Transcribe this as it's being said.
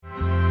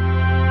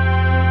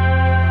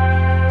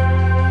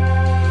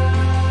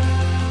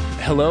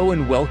Hello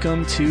and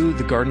welcome to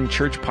the Garden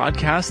Church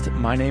podcast.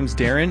 My name's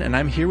Darren and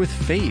I'm here with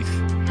Faith.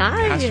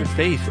 Hi. Pastor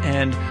Faith.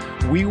 And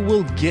we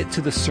will get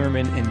to the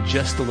sermon in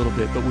just a little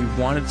bit, but we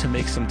wanted to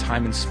make some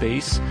time and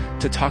space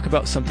to talk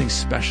about something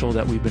special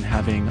that we've been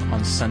having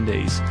on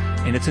Sundays.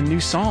 And it's a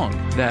new song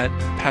that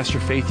Pastor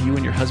Faith, you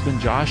and your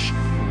husband Josh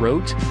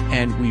wrote,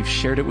 and we've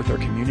shared it with our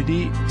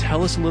community.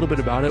 Tell us a little bit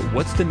about it.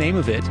 What's the name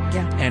of it?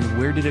 And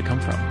where did it come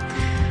from?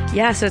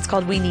 Yeah, so it's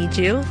called We Need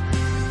You.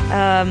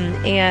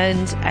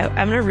 And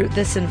I'm going to root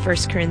this in 1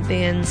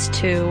 Corinthians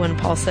 2 when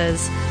Paul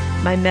says,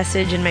 "My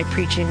message and my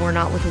preaching were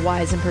not with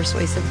wise and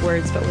persuasive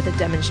words, but with a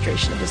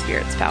demonstration of the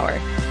Spirit's power,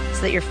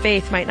 so that your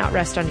faith might not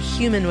rest on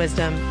human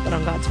wisdom, but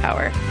on God's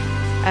power."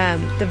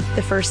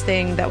 The first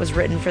thing that was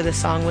written for this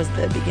song was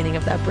the beginning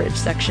of that bridge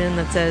section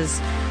that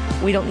says,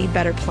 "We don't need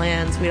better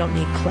plans. We don't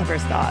need clever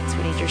thoughts.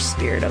 We need your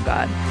Spirit, oh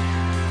God."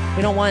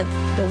 We don't want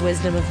the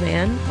wisdom of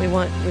man. We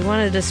want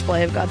a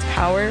display of God's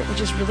power, which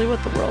is really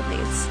what the world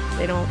needs.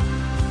 They don't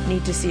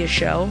need to see a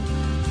show,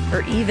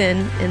 or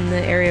even in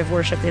the area of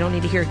worship, they don't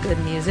need to hear good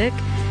music.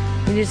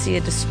 They need to see a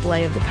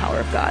display of the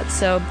power of God.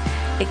 So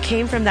it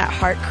came from that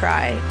heart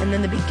cry. And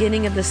then the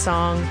beginning of the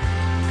song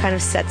kind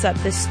of sets up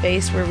this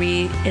space where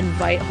we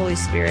invite Holy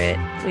Spirit.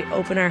 We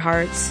open our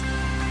hearts.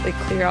 We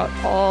clear out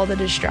all the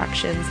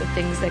distractions, the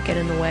things that get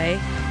in the way,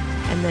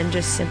 and then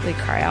just simply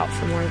cry out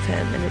for more of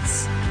Him. And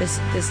it's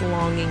this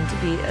longing to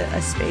be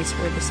a space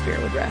where the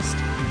Spirit would rest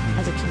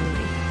as a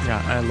community.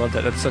 Yeah, I love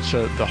that. That's such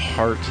the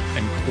heart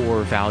and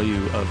core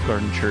value of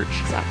Garden Church.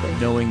 Exactly.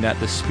 Knowing that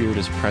the Spirit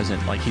is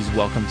present, like He's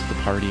welcome to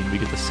the party and we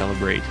get to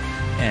celebrate.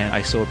 And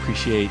I so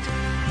appreciate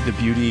the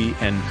beauty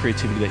and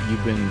creativity that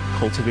you've been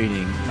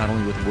cultivating, not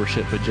only with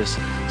worship, but just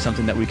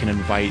something that we can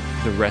invite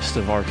the rest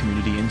of our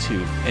community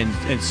into. And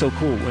it's so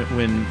cool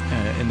when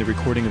in the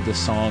recording of this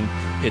song,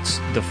 it's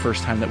the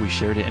first time that we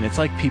shared it, and it's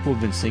like people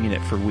have been singing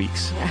it for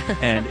weeks. Yeah.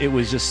 And it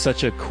was just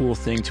such a cool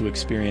thing to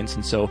experience.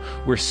 And so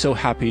we're so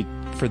happy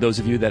for those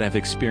of you that have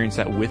experienced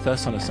that with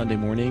us on a Sunday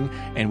morning,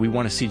 and we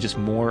want to see just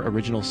more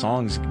original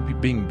songs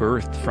being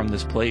birthed from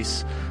this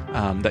place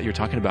that you're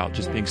talking about,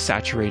 just being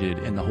saturated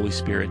in the Holy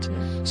Spirit.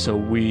 So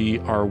we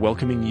are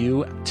welcoming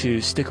you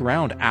to stick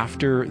around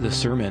after the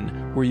sermon,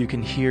 where you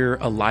can hear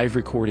a live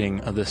recording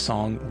of the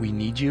song We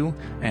Need You,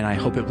 and I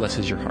hope it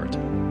blesses your heart.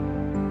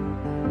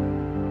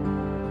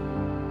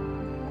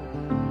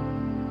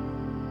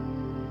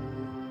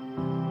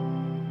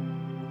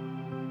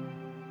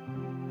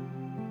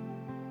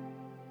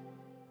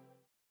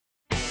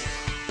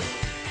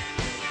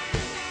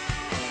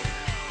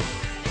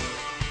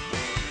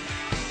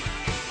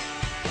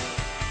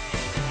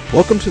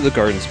 Welcome to the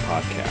Gardens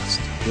Podcast.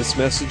 This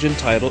message,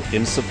 entitled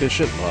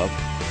Insufficient Love,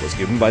 was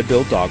given by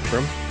Bill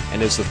Dogtrum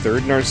and is the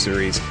third in our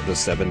series, The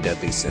Seven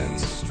Deadly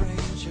Sins.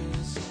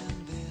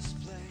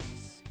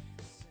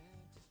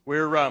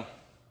 We're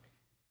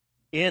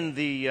in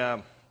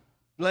the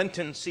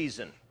Lenten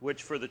season,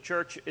 which for the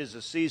church is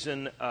a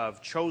season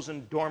of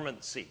chosen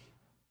dormancy,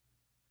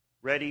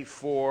 ready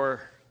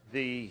for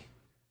the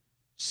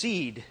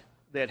seed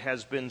that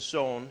has been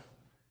sown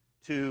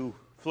to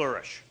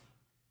flourish.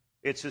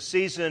 It's a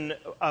season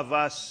of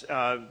us,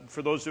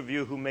 for those of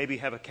you who maybe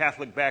have a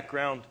Catholic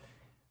background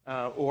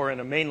or in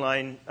a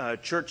mainline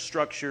church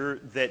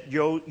structure that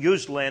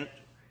use Lent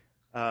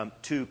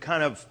to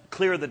kind of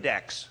clear the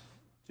decks,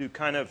 to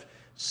kind of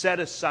set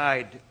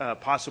aside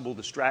possible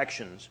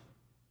distractions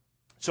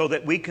so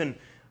that we can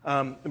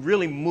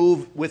really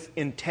move with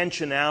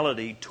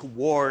intentionality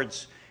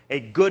towards a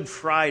Good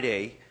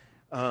Friday,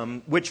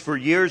 which for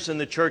years in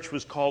the church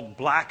was called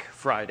Black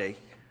Friday,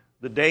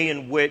 the day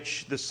in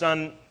which the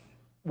sun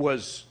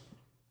was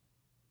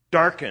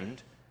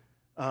darkened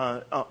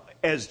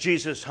as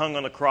Jesus hung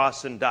on the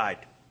cross and died.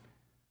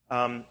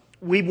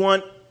 We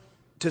want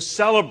to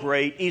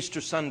celebrate Easter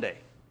Sunday,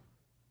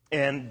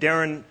 and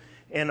Darren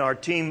and our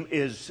team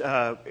is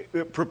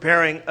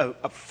preparing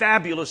a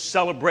fabulous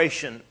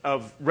celebration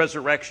of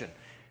resurrection.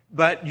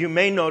 But you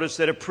may notice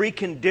that a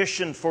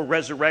precondition for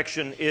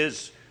resurrection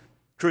is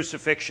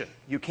crucifixion.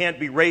 You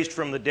can't be raised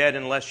from the dead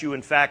unless you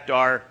in fact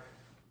are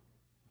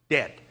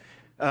dead.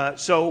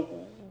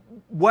 So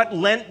what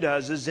Lent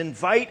does is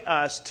invite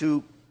us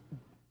to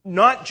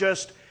not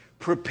just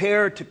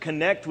prepare to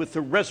connect with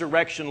the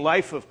resurrection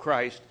life of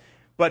Christ,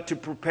 but to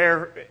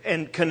prepare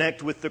and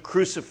connect with the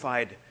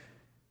crucified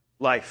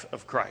life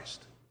of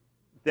Christ.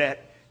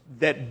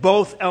 That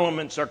both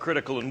elements are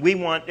critical. And we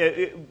want,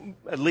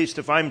 at least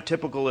if I'm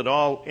typical at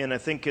all, and I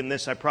think in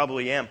this I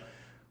probably am,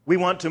 we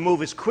want to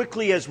move as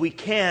quickly as we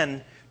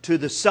can to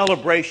the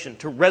celebration,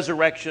 to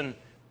Resurrection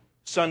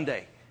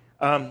Sunday.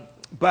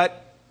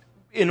 But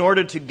in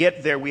order to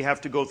get there, we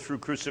have to go through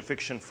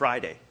Crucifixion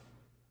Friday.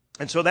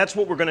 And so that's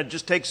what we're going to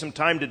just take some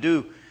time to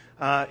do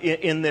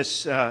in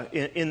this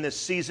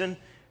season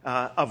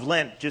of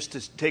Lent, just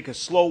to take a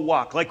slow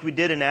walk, like we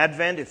did in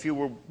Advent. If you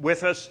were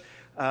with us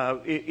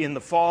in the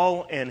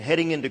fall and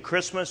heading into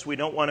Christmas, we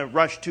don't want to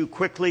rush too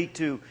quickly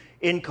to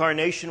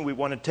incarnation. We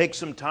want to take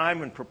some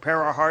time and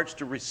prepare our hearts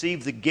to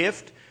receive the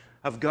gift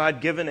of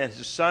God given as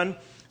His Son.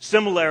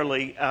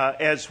 Similarly,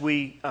 as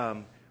we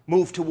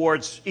move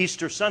towards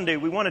Easter Sunday,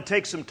 we want to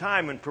take some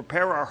time and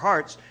prepare our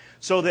hearts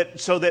so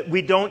that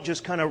we don't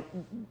just kind of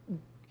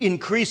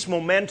increase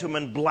momentum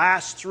and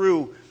blast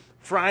through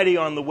Friday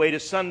on the way to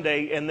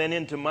Sunday and then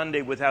into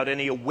Monday without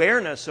any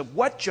awareness of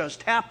what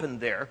just happened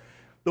there.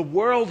 The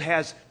world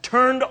has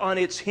turned on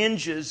its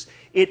hinges.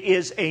 It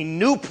is a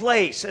new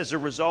place as a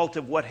result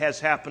of what has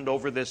happened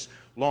over this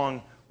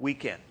long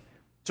weekend.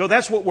 So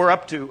that's what we're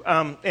up to.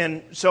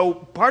 And so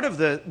part of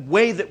the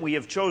way that we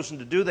have chosen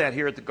to do that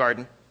here at the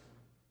Garden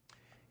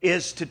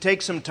is to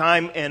take some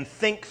time and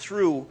think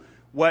through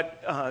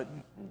what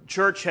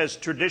church has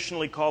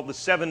traditionally called the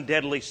 7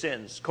 deadly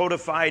sins,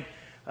 codified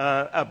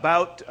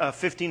about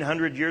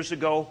 1,500 years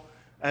ago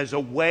as a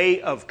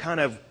way of kind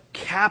of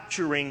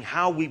capturing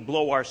how we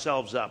blow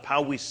ourselves up,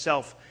 how we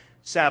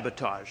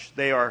self-sabotage.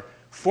 They are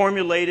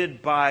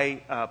formulated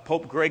by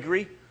Pope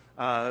Gregory,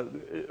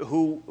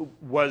 who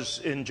was,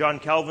 in John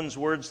Calvin's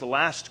words, the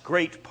last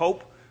great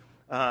pope,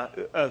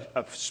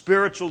 a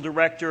spiritual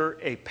director,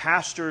 a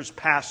pastor's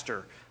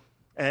pastor.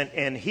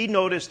 And he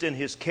noticed in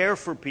his care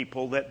for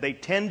people that they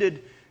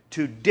tended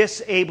to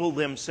disable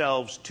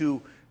themselves,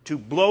 to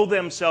blow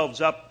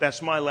themselves up,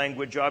 that's my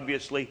language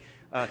obviously,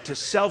 to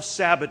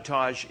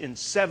self-sabotage in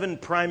 7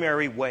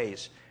 primary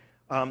ways.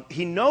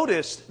 He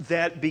noticed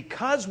that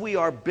because we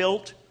are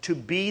built to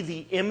be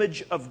the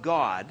image of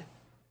God,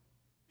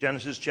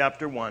 Genesis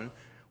chapter 1,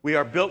 we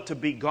are built to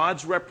be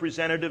God's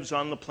representatives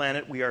on the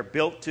planet. We are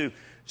built to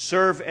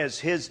serve as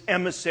His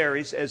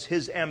emissaries, as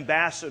His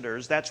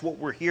ambassadors. That's what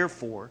we're here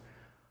for.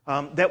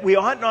 That we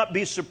ought not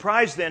be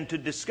surprised then to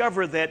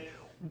discover that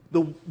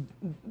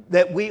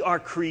we are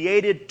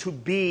created to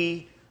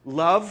be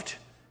loved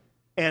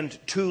and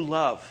to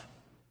love.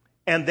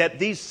 And that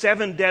these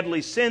 7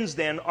 deadly sins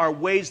then are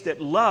ways that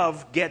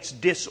love gets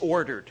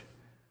disordered.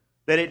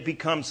 That it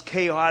becomes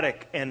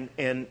chaotic and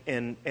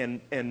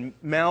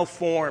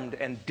malformed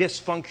and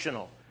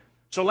dysfunctional.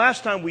 So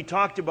last time we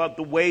talked about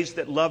the ways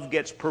that love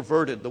gets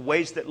perverted, the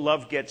ways that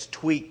love gets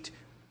tweaked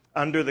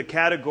under the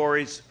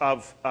categories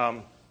of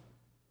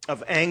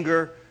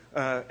anger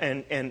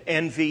and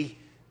envy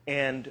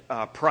and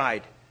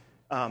pride.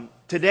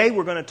 Today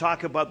we're going to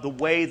talk about the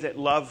way that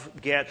love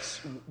gets,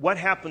 what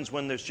happens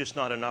when there's just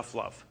not enough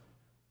love,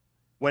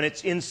 when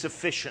it's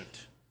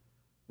insufficient,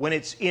 when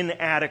it's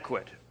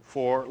inadequate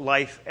for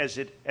life as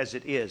it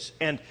is.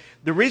 And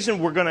the reason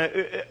we're going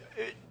to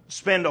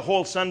spend a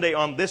whole Sunday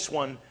on this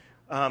one,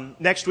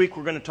 next week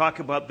we're going to talk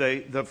about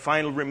the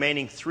final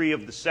remaining 3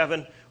 of the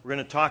 7. We're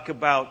going to talk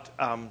about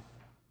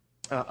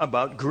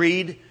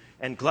greed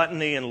and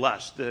gluttony and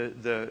lust,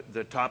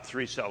 the top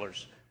 3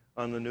 sellers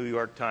on the New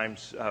York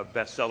Times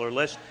bestseller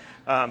list.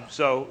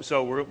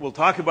 So we'll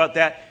talk about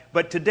that.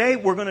 But today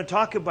we're going to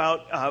talk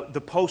about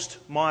the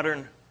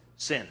postmodern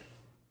sin,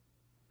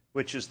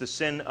 which is the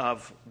sin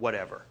of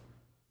whatever.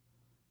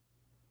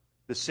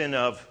 The sin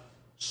of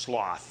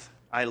sloth.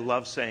 I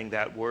love saying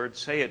that word.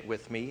 Say it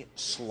with me.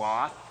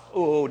 Sloth.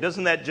 Oh,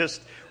 doesn't that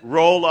just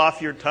roll off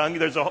your tongue?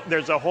 There's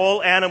a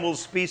whole animal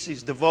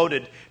species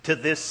devoted to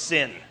this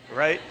sin,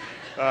 right?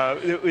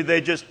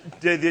 They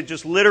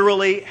just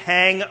literally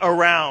hang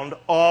around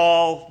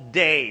all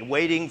day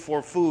waiting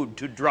for food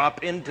to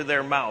drop into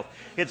their mouth.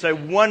 It's a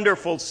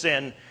wonderful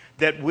sin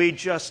that we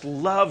just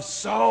love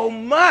so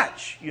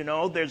much. You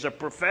know, there's a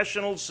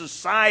professional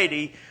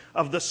society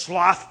of the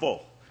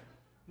slothful.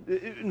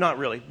 Not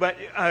really, but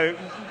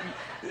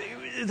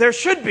there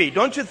should be,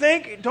 don't you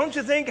think? Don't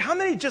you think? How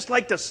many just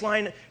like to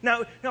slide?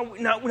 Now,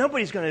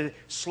 nobody's going to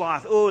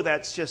sloth. Oh,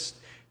 that's just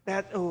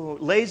that. Oh,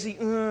 lazy.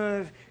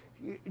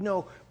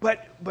 No,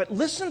 but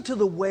listen to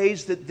the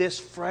ways that this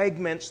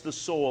fragments the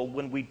soul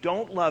when we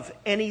don't love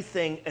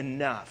anything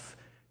enough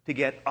to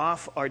get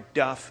off our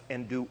duff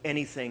and do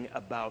anything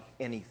about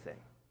anything.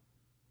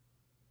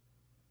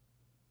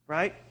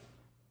 Right?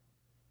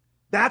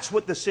 That's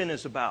what the sin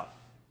is about.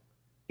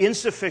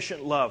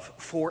 Insufficient love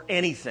for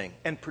anything,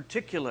 and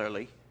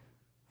particularly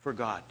for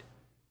God.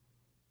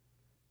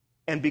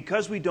 And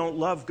because we don't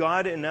love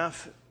God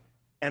enough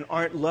and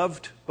aren't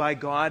loved by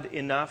God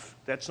enough,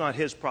 that's not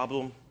His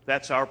problem,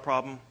 that's our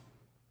problem.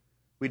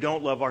 We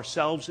don't love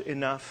ourselves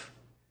enough.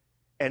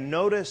 And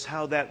notice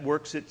how that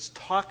works its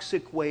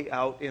toxic way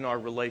out in our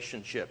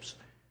relationships.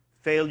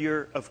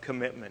 Failure of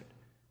commitment,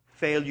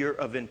 failure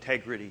of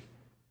integrity,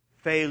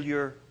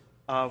 failure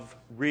of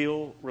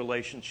real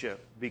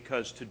relationship,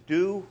 because to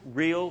do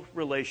real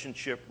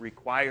relationship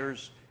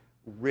requires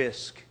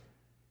risk,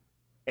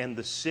 and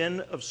the sin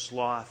of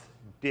sloth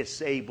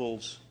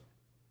disables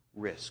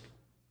risk.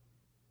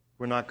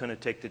 We're not going to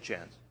take the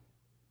chance.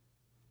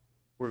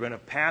 We're going to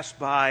pass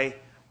by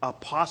a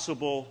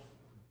possible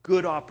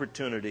good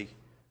opportunity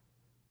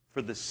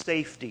for the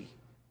safety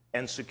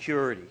and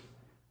security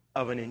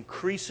of an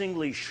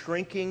increasingly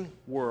shrinking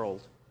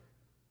world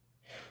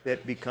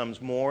that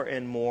becomes more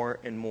and more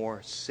and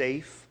more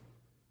safe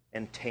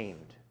and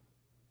tamed.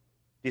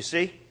 Do you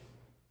see?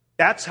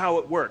 That's how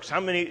it works.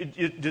 How many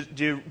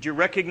do you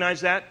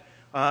recognize that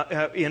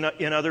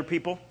in other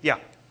people? Yeah.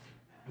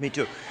 Me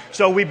too.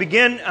 So we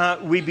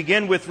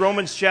begin with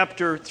Romans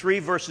chapter 3,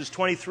 verses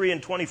 23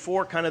 and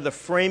 24, kind of the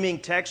framing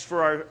text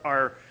for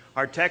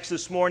our text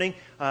this morning.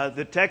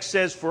 The text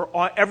says,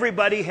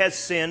 everybody has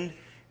sinned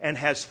and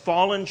has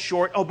fallen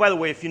short. Oh, by the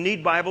way, if you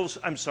need Bibles,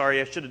 I'm sorry,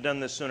 I should have done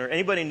this sooner.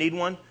 Anybody need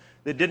one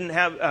that didn't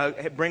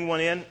have, bring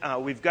one in?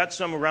 We've got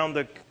some around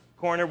the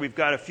corner. We've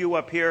got a few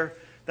up here.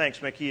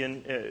 Thanks, Mickey.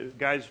 And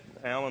guys,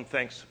 Alan,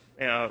 thanks.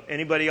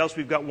 Anybody else?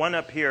 We've got one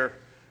up here,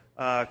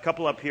 a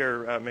couple up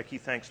here, Mickey.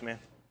 Thanks, man.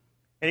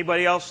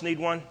 Anybody else need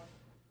one?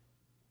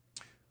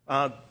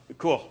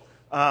 Cool.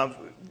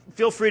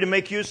 Feel free to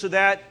make use of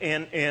that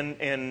and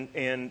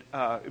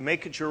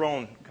make it your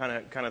own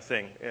kind of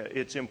thing.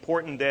 It's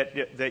important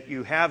that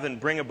you have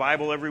and bring a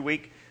Bible every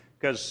week,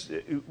 because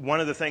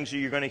one of the things that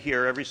you're going to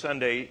hear every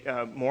Sunday,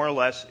 more or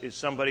less, is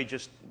somebody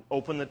just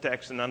open the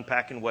text and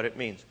unpacking what it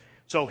means.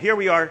 So here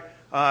we are,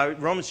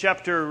 Romans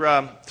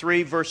chapter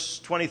 3, verse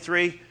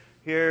 23.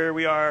 Here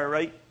we are,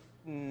 right?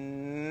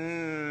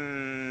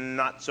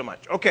 Not so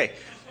much. Okay.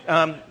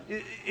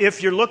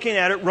 If you're looking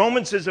at it,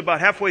 Romans is about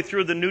halfway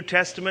through the New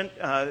Testament,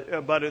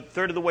 about a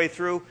third of the way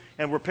through,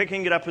 and we're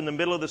picking it up in the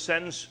middle of the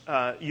sentence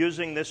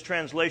using this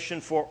translation,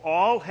 for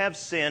all have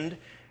sinned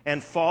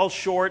and fall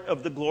short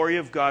of the glory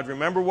of God.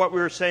 Remember what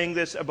we were saying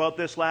about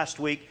this last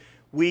week?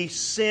 We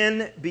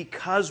sin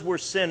because we're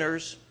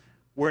sinners.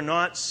 We're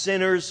not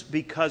sinners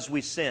because we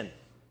sin.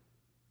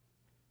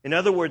 In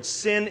other words,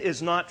 sin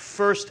is not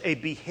first a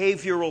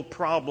behavioral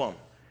problem,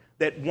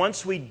 that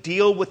once we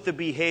deal with the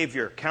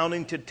behavior,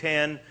 counting to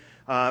 10,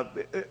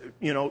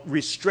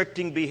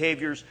 restricting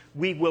behaviors,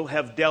 we will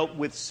have dealt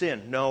with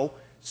sin. No,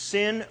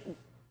 sin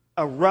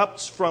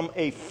erupts from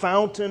a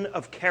fountain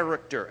of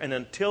character, and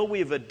until we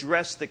have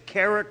addressed the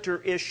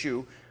character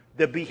issue,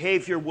 the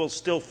behavior will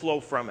still flow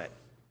from it.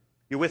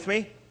 You with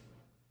me?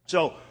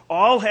 So,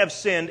 all have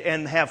sinned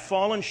and have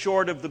fallen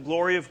short of the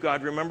glory of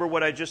God. Remember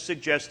what I just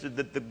suggested,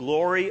 that the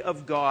glory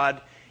of God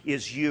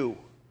is you.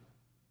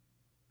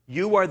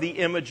 You are the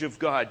image of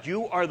God.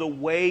 You are the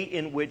way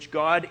in which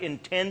God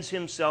intends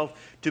himself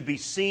to be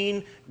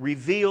seen,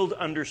 revealed,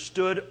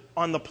 understood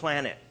on the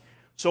planet.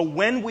 So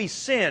when we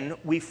sin,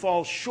 we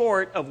fall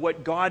short of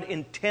what God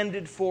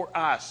intended for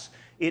us.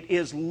 It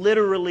is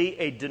literally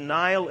a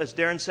denial, as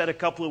Darren said a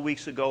couple of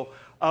weeks ago,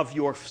 of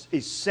your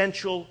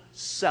essential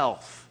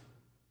self.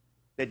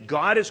 That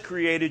God has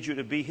created you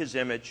to be his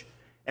image,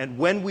 and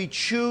when we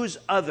choose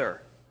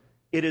other,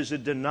 it is a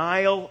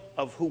denial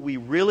of who we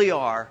really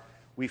are.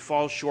 We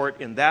fall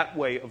short in that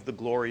way of the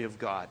glory of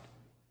God.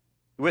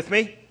 You with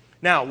me?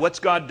 Now, what's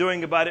God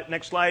doing about it?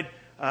 Next slide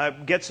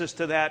gets us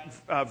to that,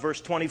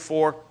 verse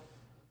 24.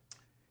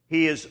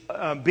 He is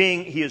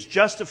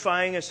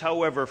justifying us,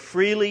 however,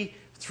 freely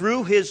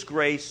through his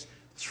grace,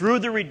 through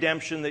the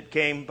redemption that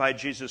came by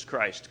Jesus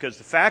Christ. Because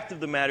the fact of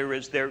the matter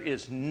is, there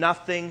is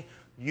nothing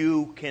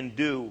you can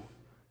do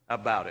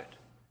about it.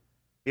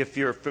 If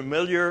you're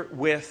familiar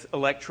with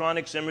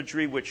electronics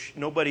imagery, which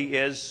nobody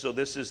is, so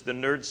this is the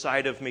nerd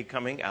side of me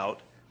coming out,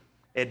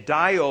 a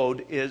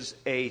diode is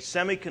a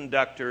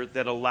semiconductor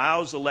that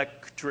allows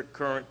electric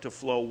current to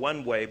flow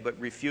one way but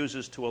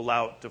refuses to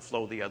allow it to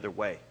flow the other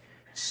way.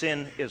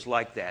 Sin is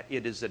like that.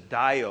 It is a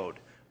diode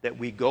that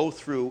we go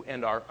through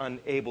and are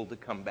unable to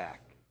come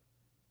back.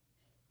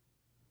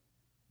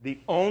 The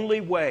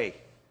only way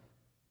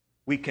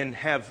we can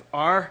have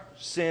our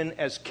sin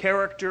as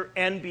character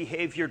and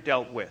behavior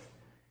dealt with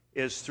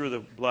is through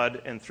the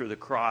blood and through the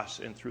cross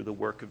and through the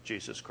work of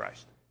Jesus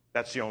Christ.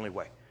 That's the only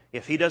way.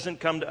 If he doesn't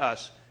come to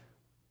us,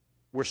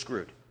 we're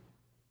screwed.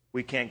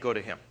 We can't go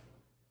to him.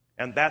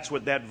 And that's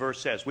what that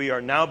verse says. We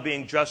are now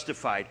being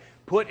justified,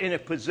 put in a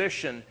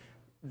position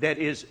that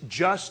is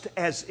just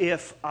as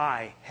if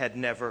I had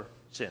never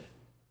sinned.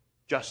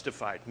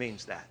 Justified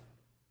means that.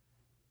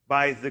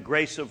 By the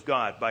grace of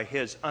God, by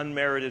his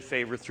unmerited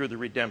favor through the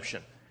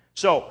redemption.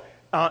 So,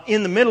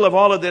 in the middle of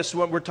all of this,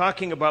 when we're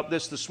talking about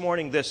this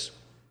morning, this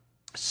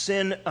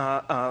sin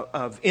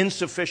of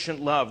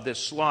insufficient love, this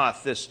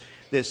sloth,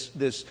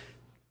 this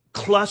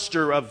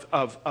cluster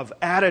of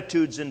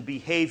attitudes and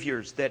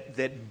behaviors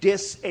that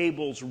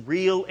disables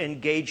real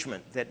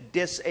engagement, that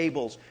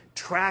disables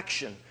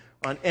traction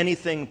on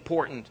anything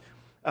important.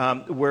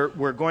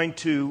 We're going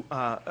to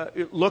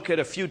look at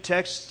a few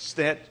texts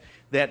that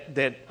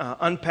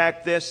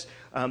unpack this.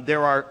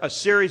 There are a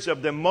series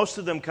of them. Most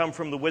of them come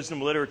from the wisdom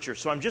literature.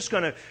 So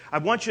I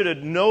want you to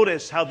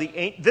notice how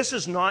this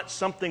is not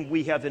something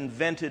we have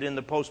invented in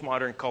the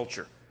postmodern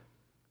culture.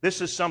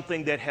 This is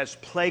something that has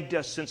plagued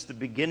us since the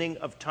beginning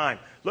of time.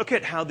 Look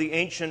at how the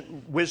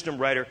ancient wisdom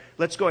writer,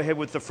 let's go ahead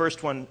with the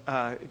first one,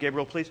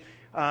 Gabriel, please.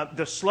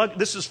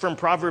 This is from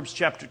Proverbs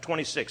chapter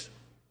 26.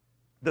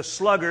 The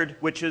sluggard,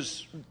 which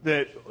is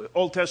the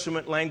Old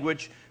Testament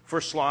language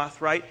for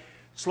sloth, right?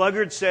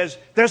 Sluggard says,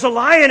 there's a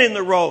lion in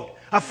the road,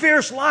 a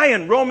fierce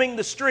lion roaming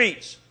the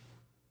streets.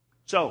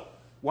 So,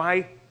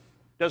 why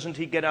doesn't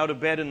he get out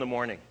of bed in the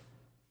morning?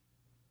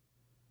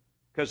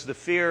 Because the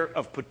fear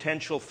of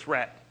potential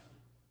threat.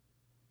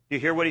 Do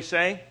you hear what he's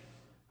saying?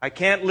 I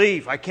can't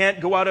leave. I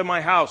can't go out of my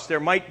house. There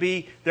might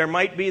be,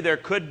 there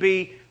could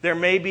be, there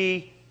may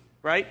be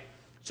right?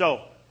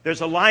 So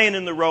there's a lion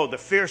in the road, the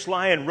fierce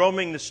lion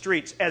roaming the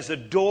streets. As a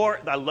door,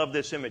 I love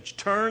this image,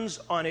 turns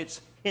on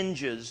its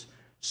hinges,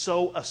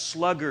 so a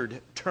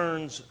sluggard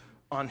turns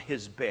on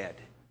his bed.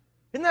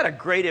 Isn't that a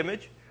great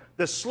image?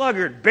 The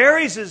sluggard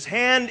buries his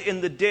hand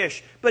in the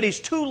dish, but he's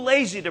too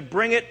lazy to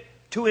bring it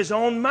to his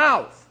own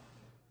mouth.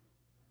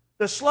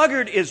 The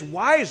sluggard is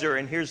wiser,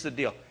 and here's the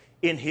deal,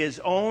 in his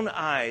own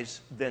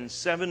eyes than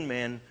 7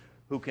 men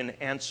who can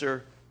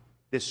answer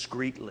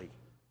discreetly.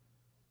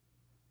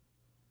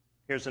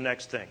 Here's the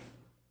next thing,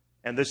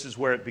 and this is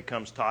where it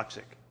becomes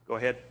toxic. Go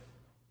ahead.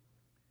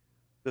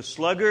 The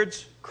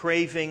sluggard's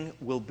craving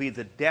will be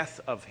the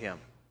death of him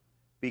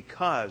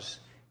because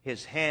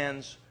his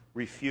hands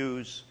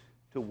refuse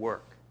to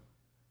work.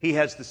 He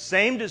has the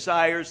same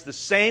desires, the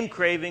same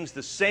cravings,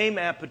 the same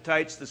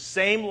appetites, the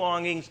same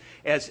longings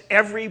as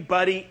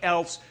everybody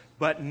else,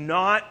 but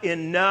not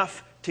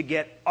enough to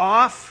get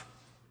off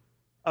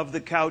of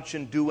the couch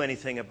and do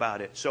anything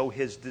about it. So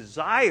his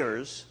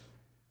desires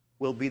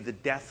will be the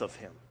death of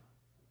him.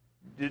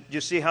 Do you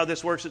see how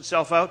this works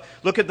itself out?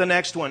 Look at the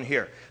next one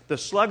here. The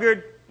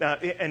sluggard,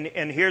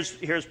 and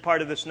here's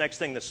part of this next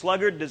thing. The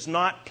sluggard does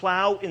not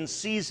plow in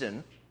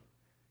season.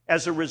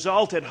 As a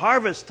result, at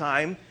harvest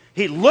time,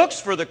 he looks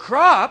for the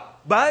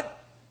crop,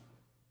 but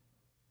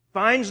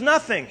finds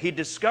nothing. He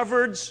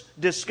discovers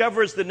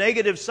the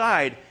negative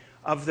side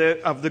of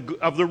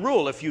the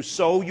rule. If you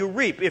sow, you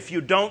reap. If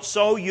you don't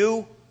sow,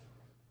 you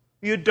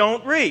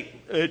don't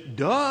reap.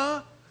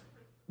 Duh.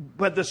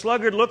 But the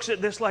sluggard looks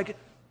at this like,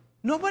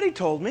 nobody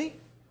told me.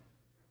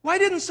 Why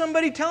didn't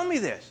somebody tell me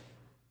this?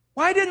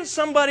 Why didn't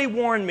somebody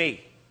warn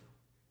me?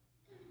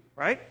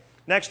 Right?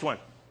 Next one.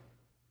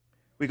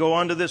 We go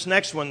on to this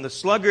next one. The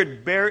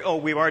sluggard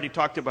we've already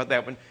talked about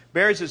that one.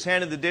 Buries his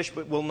hand in the dish,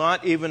 but will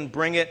not even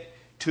bring it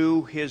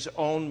to his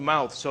own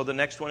mouth. So the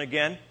next one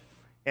again.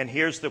 And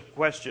here's the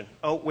question.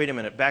 Oh, wait a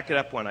minute. Back it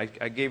up one. I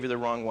gave you the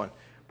wrong one.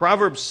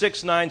 Proverbs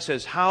 6:9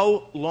 says,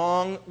 "How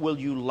long will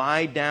you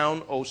lie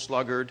down, O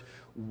sluggard?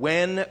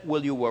 When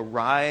will you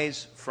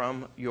arise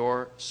from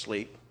your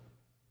sleep?"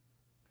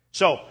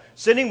 So,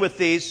 sitting with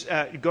these,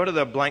 go to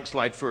the blank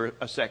slide for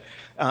a sec.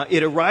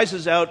 It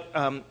arises out,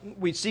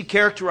 we see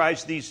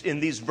characterized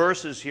in these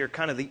verses here,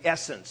 kind of the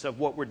essence of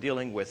what we're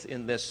dealing with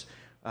in this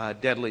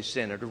deadly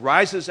sin. It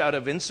arises out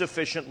of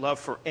insufficient love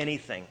for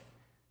anything,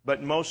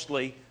 but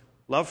mostly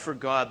love for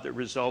God that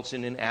results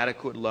in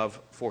inadequate love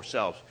for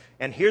self.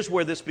 And here's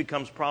where this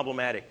becomes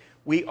problematic.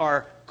 We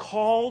are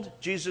called,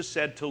 Jesus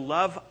said, to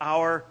love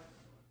our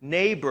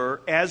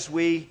neighbor as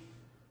we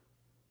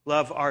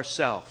love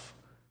ourselves.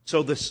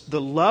 So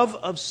the love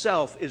of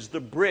self is the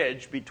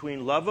bridge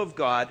between love of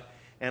God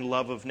and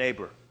love of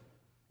neighbor.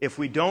 If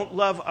we don't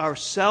love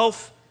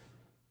ourselves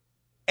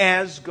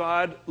as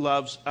God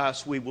loves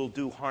us, we will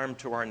do harm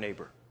to our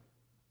neighbor.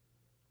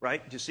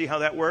 Right? Do you see how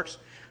that works?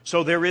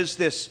 So there is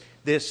this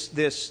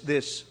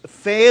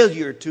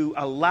failure to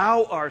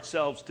allow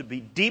ourselves to be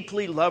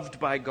deeply loved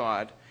by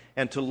God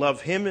and to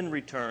love Him in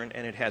return,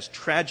 and it has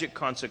tragic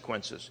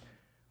consequences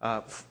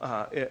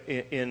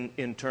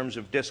in terms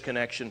of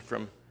disconnection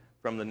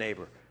from the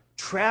neighbor.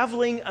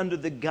 Traveling under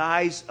the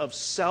guise of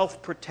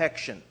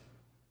self-protection,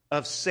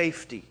 of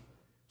safety.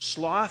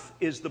 Sloth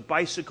is the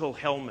bicycle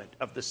helmet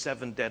of the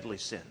 7 deadly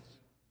sins.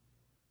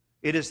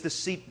 It is the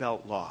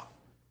seatbelt law.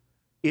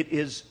 It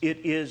is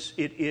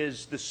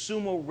the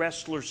sumo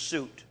wrestler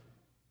suit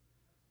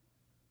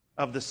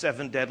of the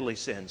 7 deadly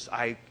sins.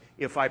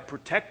 If I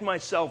protect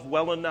myself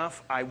well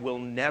enough, I will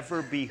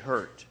never be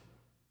hurt.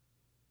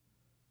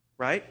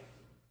 Right?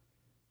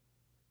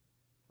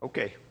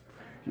 Okay.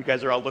 You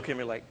guys are all looking at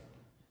me like,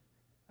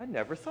 I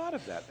never thought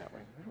of that way.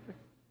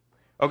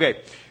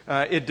 Okay.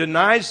 It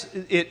denies,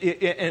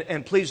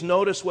 and please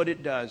notice what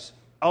it does.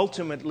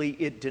 Ultimately,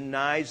 it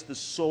denies the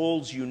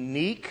soul's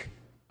unique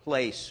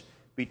place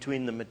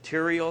between the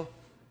material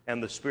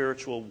and the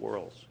spiritual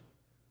worlds.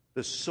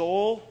 The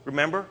soul,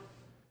 remember,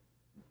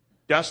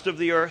 dust of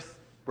the earth,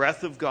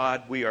 breath of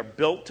God, we are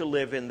built to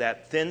live in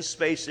that thin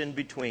space in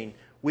between.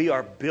 We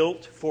are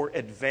built for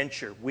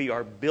adventure. We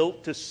are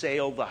built to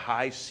sail the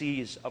high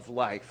seas of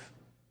life.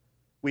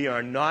 We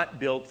are not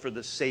built for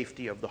the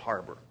safety of the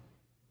harbor.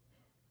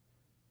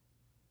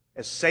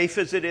 As safe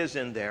as it is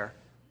in there,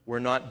 we're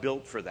not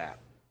built for that.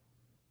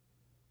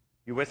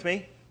 You with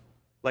me?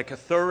 Like a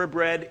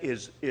thoroughbred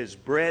is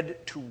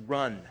bred to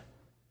run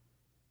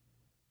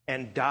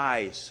and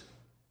dies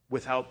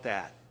without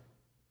that.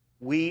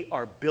 We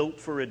are built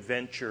for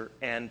adventure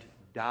and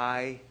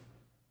die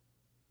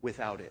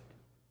without it.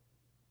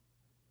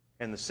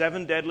 And the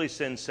 7 deadly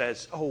sins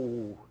says,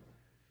 oh,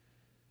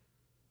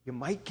 you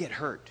might get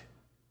hurt.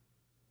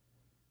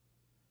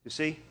 You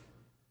see?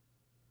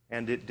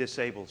 And it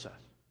disables us.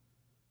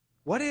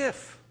 What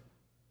if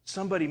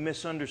somebody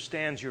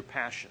misunderstands your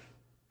passion?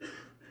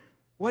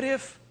 What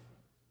if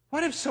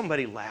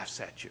somebody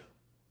laughs at you?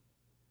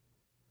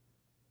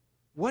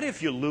 What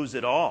if you lose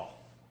it all?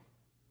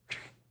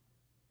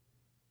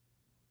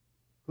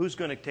 Who's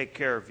going to take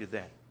care of you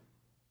then?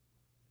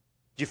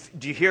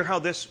 Do you hear how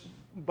this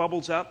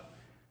bubbles up?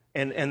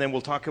 And then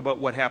we'll talk about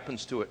what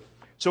happens to it.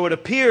 So it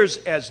appears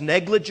as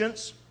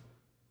negligence,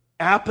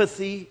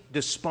 apathy,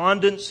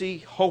 despondency,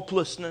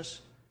 hopelessness,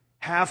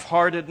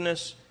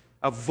 half-heartedness,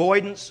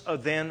 avoidance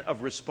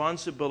of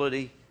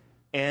responsibility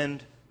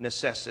and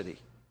necessity.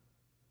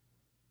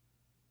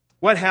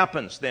 What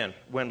happens then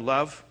when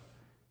love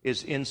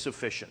is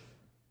insufficient?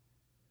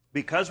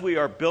 Because we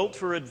are built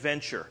for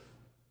adventure,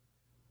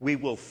 we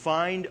will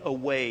find a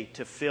way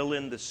to fill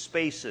in the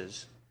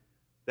spaces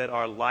that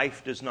our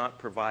life does not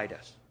provide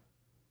us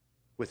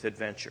with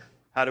adventure.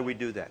 How do we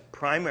do that?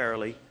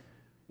 Primarily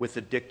with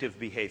addictive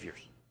behaviors.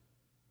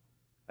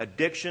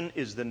 Addiction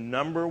is the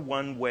number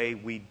one way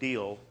we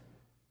deal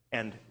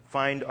and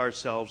find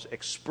ourselves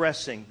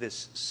expressing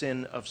this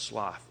sin of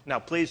sloth. Now,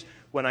 please,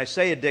 when I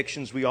say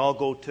addictions, we all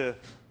go to,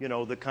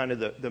 the kind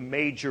of the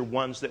major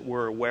ones that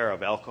we're aware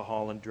of,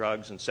 alcohol and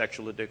drugs and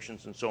sexual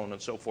addictions and so on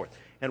and so forth.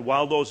 And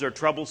while those are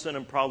troublesome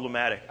and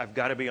problematic, I've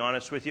got to be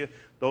honest with you,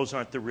 those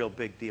aren't the real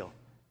big deal.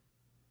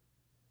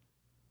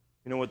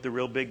 You know what the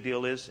real big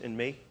deal is in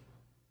me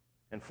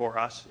and for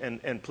us?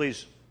 And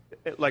please,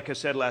 like I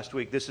said last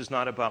week, this is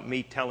not about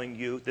me telling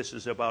you. This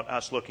is about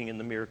us looking in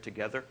the mirror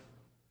together.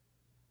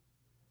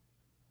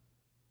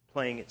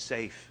 Playing it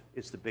safe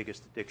is the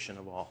biggest addiction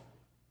of all.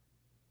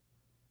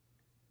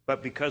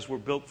 But because we're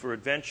built for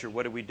adventure,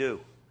 what do?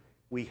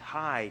 We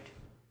hide.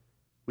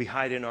 We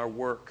hide in our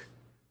work.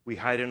 We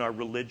hide in our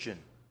religion.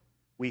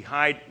 We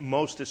hide,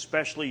 most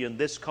especially in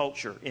this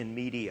culture, in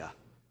media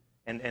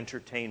and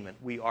entertainment.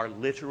 We are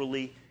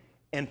literally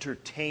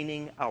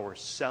entertaining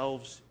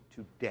ourselves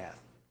to death,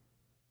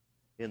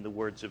 in the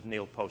words of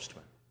Neil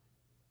Postman.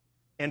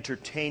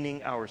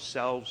 Entertaining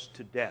ourselves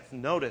to death.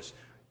 Notice,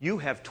 you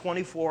have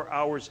 24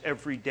 hours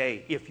every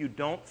day. If you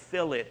don't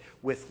fill it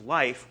with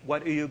life,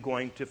 what are you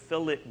going to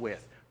fill it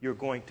with? You're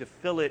going to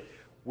fill it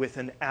with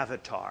an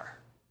avatar.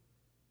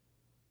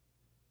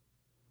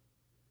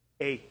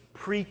 A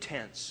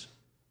pretense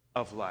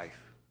of life.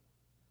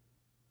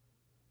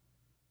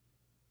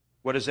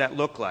 What does that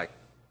look like?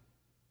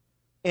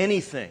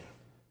 Anything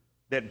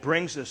that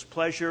brings us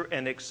pleasure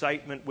and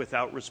excitement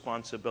without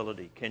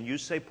responsibility. Can you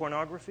say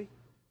pornography?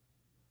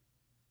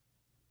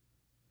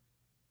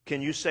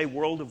 Can you say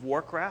World of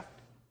Warcraft?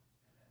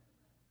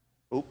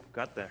 Oop,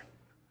 got there.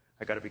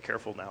 I got to be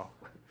careful now.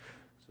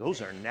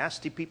 Those are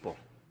nasty people.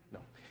 No.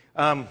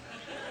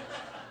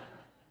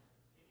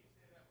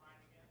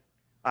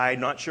 I'm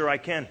not sure I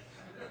can.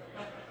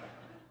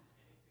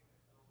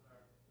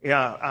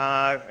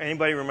 Yeah,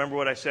 anybody remember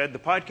what I said? The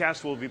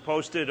podcast will be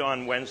posted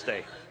on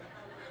Wednesday.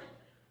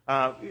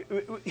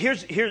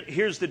 Here's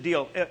the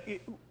deal.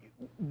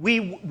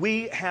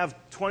 We have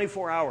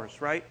 24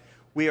 hours, right?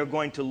 We are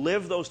going to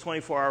live those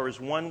 24 hours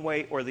one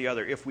way or the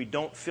other. If we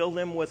don't fill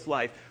them with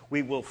life,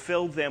 we will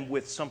fill them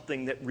with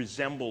something that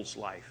resembles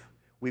life.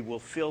 We will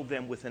fill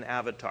them with an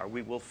avatar.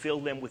 We will fill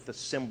them with a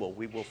symbol.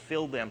 We will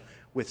fill them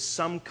with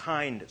some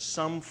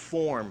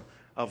form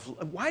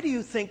of. Why do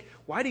you think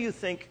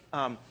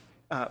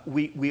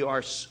we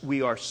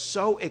are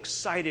so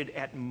excited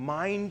at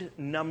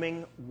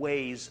mind-numbing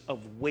ways of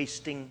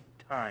wasting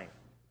time?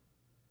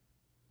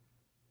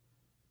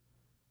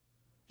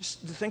 Just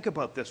think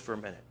about this for a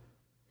minute.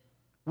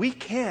 We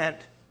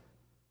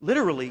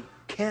literally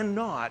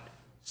cannot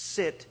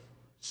sit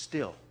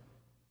still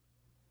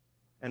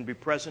and be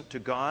present to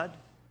God,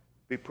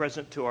 be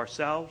present to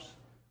ourselves,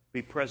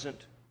 be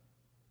present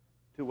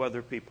to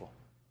other people.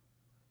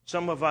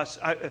 Some of us,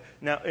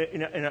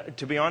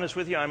 to be honest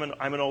with you, I'm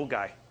an old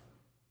guy.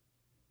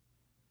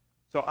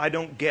 So I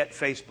don't get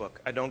Facebook.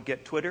 I don't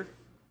get Twitter.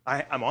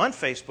 I'm on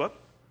Facebook.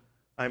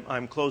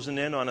 I'm closing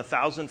in on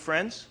 1,000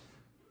 friends.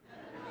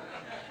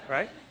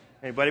 Right?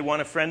 Anybody want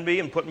to friend me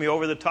and put me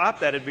over the top?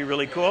 That'd be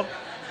really cool.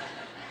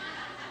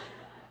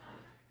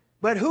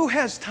 But who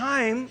has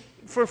time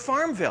for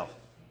Farmville?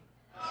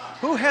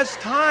 Who has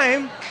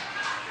time?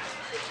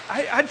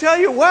 I tell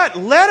you what,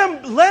 let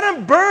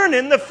them burn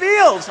in the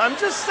fields. I'm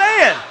just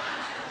saying.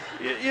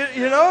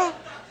 You know,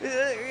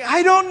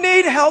 I don't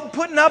need help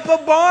putting up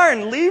a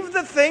barn. Leave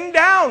the thing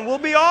down. We'll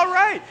be all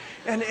right.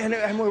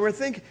 And we were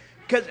thinking,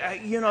 because,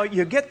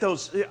 you get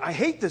those, I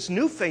hate this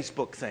new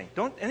Facebook thing.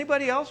 Don't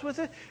anybody else with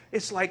it?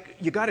 It's like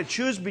you got to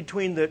choose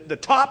between the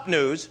top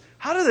news.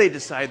 How do they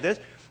decide this?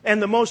 And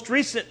the most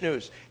recent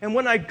news. And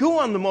when I go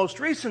on the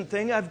most recent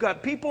thing, I've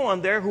got people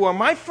on there who are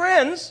my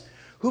friends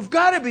who've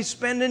got to be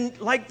spending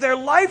like their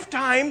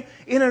lifetime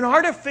in an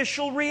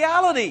artificial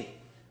reality.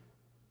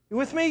 You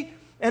with me?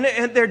 And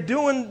they're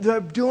doing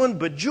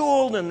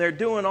Bejeweled, and they're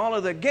doing all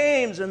of the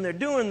games, and they're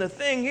doing the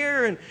thing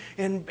here,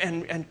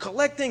 and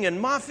collecting, and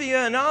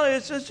Mafia, and all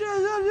this.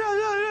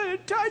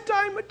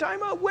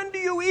 Time out. When do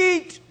you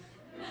eat?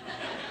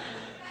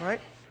 Right?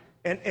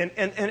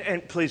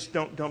 And please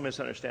don't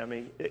misunderstand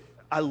me.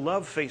 I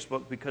love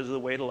Facebook because of the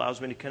way it allows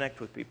me to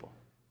connect with people.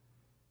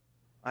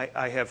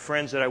 I have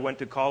friends that I went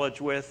to college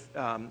with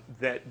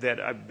that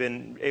I've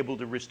been able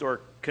to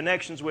restore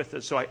connections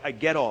with, so I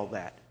get all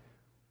that.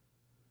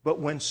 But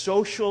when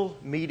social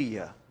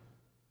media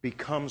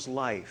becomes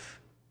life,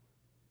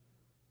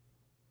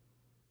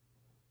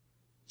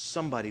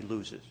 somebody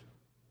loses.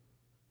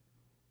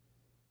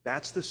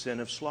 That's the sin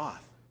of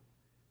sloth,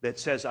 that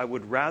says, I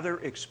would rather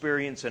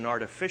experience an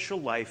artificial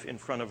life in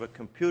front of a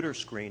computer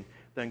screen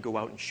than go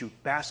out and shoot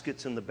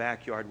baskets in the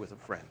backyard with a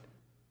friend.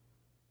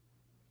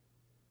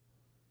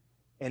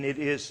 And it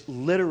is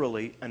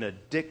literally an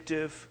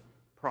addictive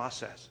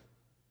process.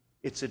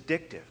 It's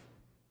addictive.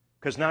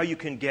 Because now you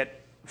can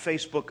get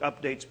Facebook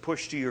updates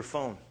pushed to your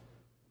phone.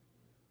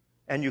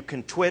 And you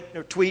can twit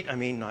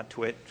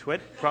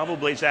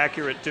probably is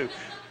accurate too.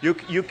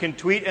 You can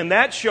tweet and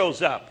that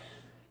shows up,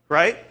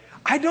 right?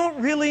 I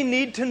don't really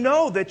need to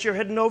know that you're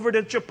heading over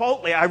to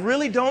Chipotle. I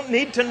really don't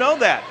need to know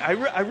that.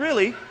 I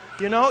really,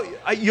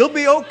 you'll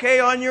be okay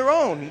on your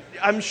own,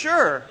 I'm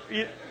sure.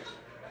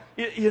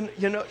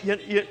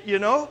 You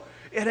know,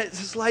 and it's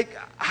just like,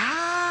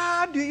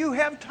 do you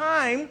have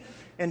time?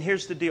 And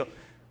here's the deal.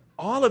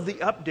 All of the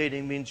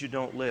updating means you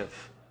don't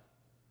live.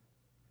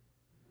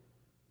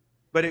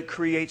 But it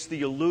creates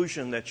the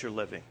illusion that you're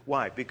living.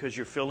 Why? Because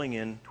you're filling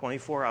in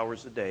 24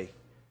 hours a day,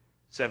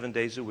 7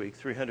 days a week,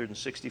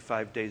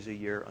 365 days a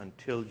year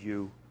until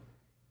you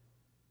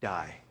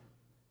die.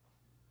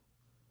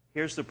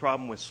 Here's the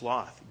problem with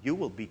sloth. You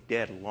will be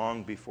dead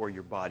long before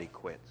your body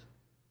quits.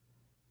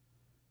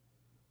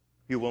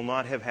 You will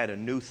not have had a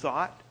new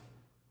thought.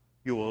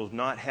 You will have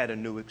not had a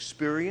new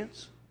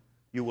experience.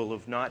 You will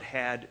have not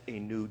had a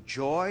new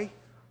joy.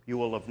 You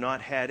will have not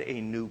had a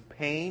new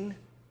pain.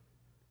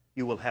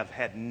 You will have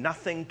had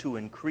nothing to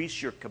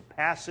increase your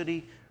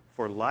capacity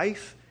for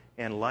life,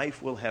 and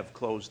life will have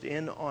closed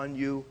in on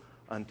you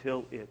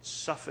until it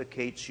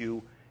suffocates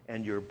you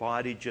and your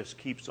body just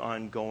keeps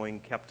on going,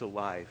 kept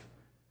alive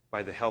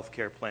by the health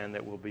care plan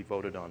that will be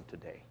voted on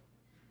today.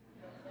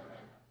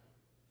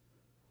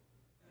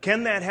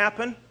 Can that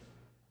happen?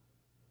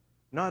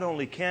 Not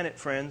only can it,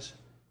 friends,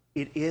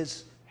 it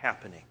is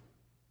happening.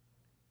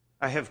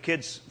 I have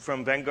kids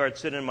from Vanguard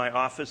sit in my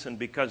office, and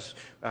because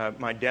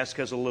my desk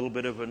has a little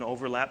bit of an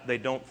overlap, they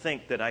don't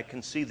think that I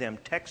can see them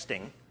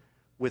texting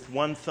with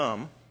one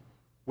thumb,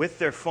 with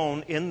their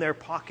phone in their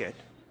pocket,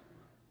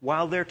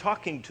 while they're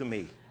talking to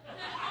me.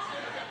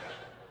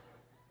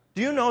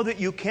 Do you know that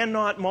you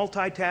cannot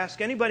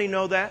multitask? Anybody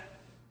know that?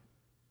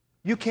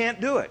 You can't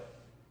do it.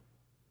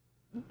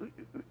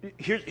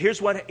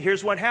 Here's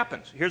what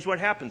happens. Here's what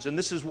happens, and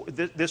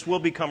this will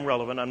become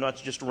relevant. I'm not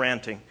just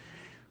ranting.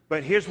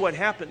 But here's what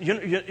happened.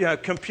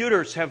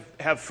 Computers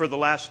have for the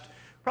last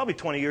probably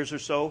 20 years or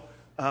so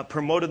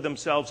promoted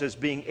themselves as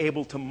being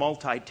able to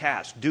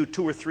multitask, do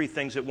 2 or 3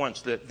 things at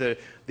once. The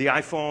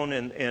iPhone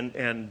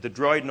and the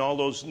Droid and all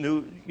those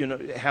new,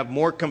 have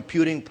more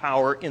computing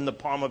power in the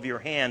palm of your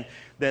hand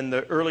than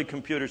the early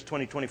computers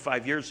 20,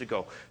 25 years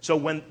ago. So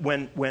when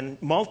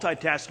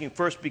multitasking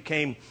first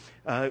became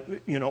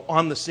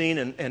on the scene,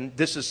 and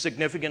this is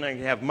significant, I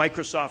have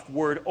Microsoft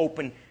Word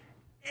open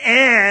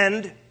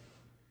and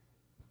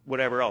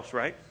whatever else,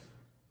 right?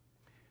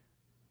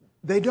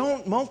 They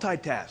don't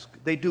multitask.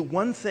 They do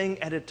one thing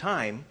at a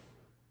time,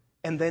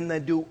 and then they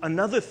do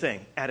another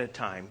thing at a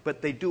time.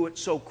 But they do it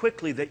so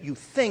quickly that you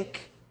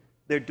think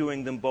they're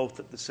doing them both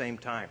at the same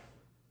time.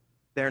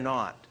 They're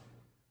not.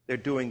 They're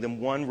doing them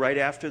one right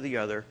after the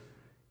other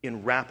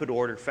in rapid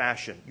order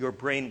fashion. Your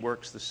brain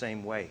works the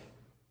same way.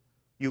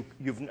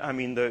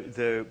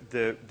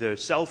 The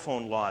cell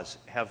phone laws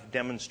have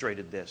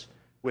demonstrated this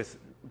with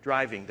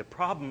driving. The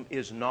problem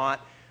is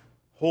not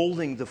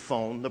holding the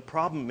phone. The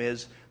problem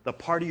is the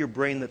part of your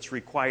brain that's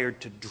required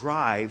to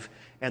drive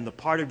and the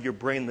part of your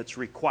brain that's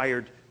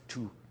required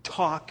to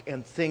talk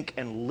and think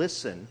and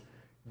listen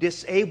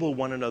disable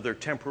one another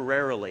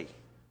temporarily.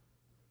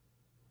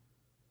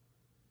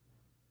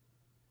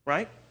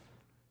 Right?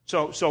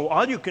 So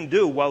all you can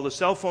do while the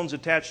cell phone's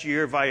attached to your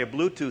ear via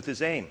Bluetooth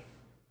is aim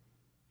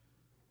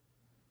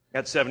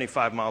at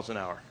 75 miles an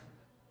hour.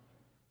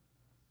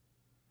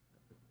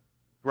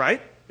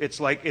 Right? It's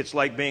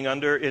like being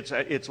under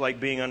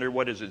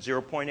what is it,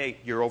 0.8.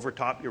 You're over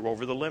top, you're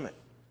over the limit.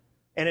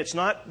 And it's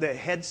not the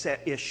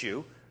headset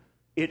issue.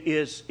 It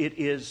is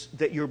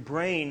that your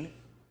brain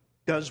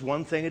does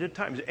one thing at a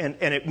time. And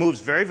it moves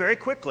very, very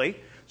quickly,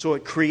 so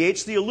it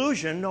creates the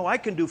illusion, no, I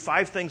can do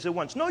 5 things at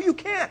once. No, you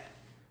can't.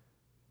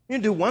 You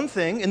can do one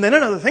thing, and then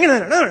another thing,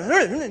 and then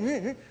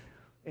another.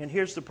 And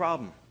here's the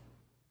problem.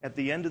 At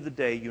the end of the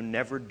day, you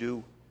never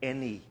do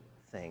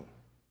anything.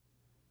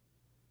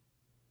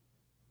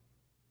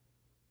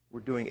 We're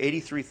doing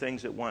 83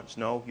 things at once.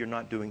 No, you're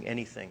not doing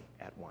anything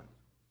at once.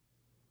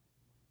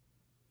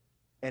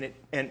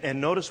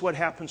 And notice what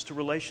happens to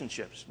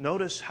relationships.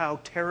 Notice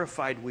how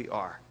terrified we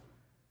are.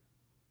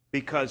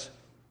 Because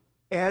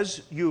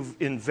as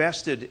you've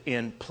invested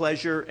in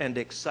pleasure and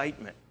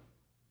excitement,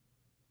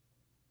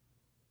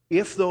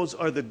 if those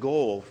are the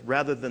goal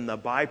rather than the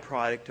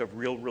byproduct of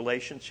real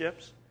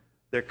relationships,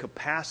 their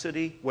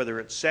capacity, whether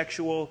it's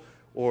sexual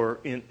or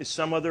in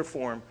some other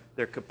form,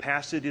 their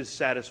capacity to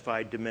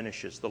satisfy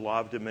diminishes. The law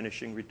of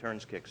diminishing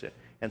returns kicks in.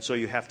 And so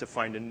you have to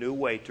find a new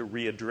way to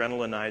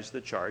re-adrenalinize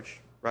the charge,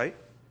 right?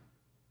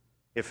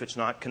 If it's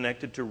not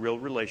connected to real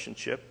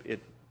relationship,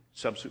 it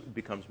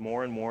becomes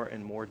more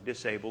and more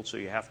disabled. So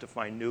you have to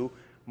find new,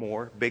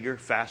 more, bigger,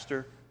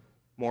 faster,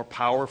 more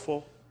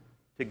powerful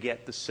to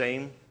get the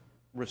same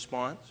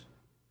response?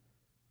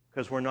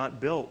 Because we're not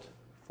built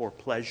for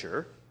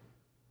pleasure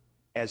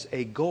as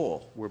a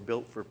goal. We're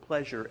built for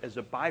pleasure as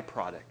a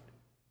byproduct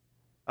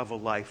of a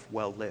life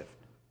well lived.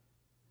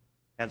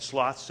 And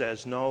Sloth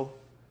says, no,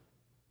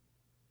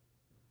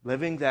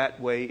 living that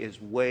way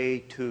is way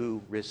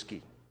too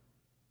risky.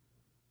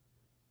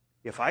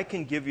 If I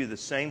can give you the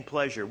same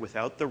pleasure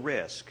without the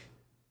risk,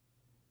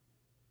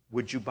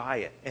 would you buy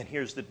it? And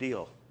here's the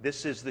deal.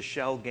 This is the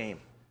shell game.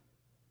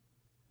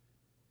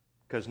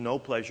 Because no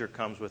pleasure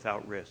comes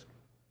without risk.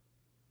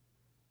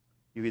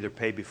 You either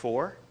pay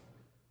before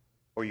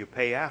or you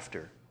pay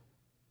after,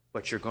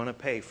 but you're going to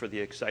pay for the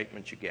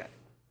excitement you get.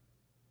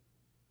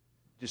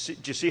 Do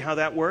you see how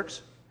that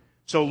works?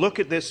 So look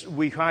at this.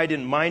 We hide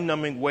in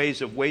mind-numbing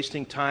ways of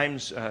wasting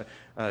times,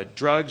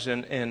 drugs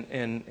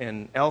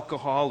and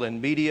alcohol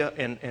and media,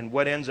 and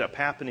what ends up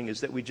happening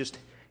is that we just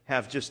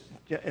have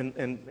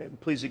and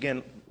please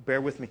again,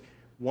 bear with me,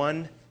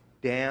 one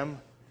damn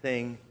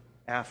thing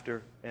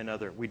after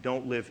another. We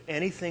don't live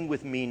anything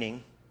with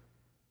meaning.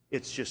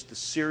 It's just a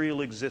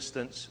serial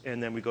existence,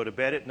 and then we go to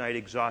bed at night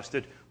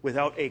exhausted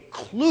without a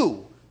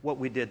clue what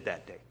we did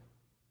that day.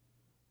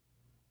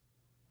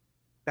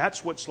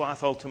 That's what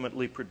sloth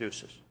ultimately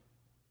produces.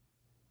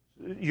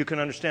 You can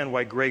understand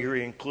why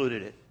Gregory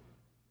included it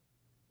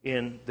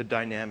in the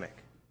dynamic.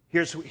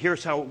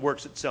 Here's how it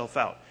works itself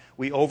out.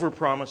 We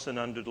overpromise and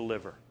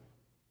underdeliver.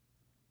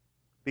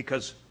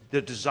 Because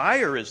the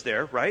desire is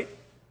there, right?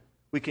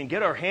 We can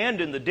get our hand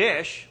in the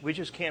dish, we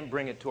just can't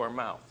bring it to our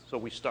mouth, so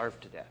we starve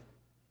to death.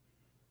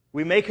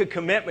 We make a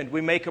commitment,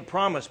 we make a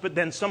promise, but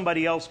then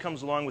somebody else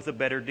comes along with a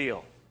better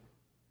deal.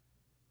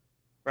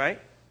 Right?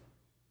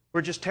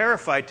 We're just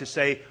terrified to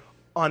say,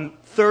 on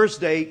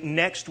Thursday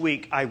next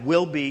week, I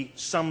will be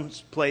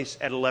someplace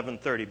at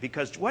 11:30.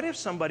 Because what if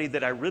somebody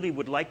that I really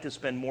would like to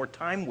spend more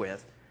time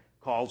with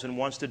calls and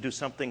wants to do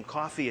something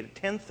coffee at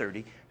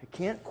 10:30? I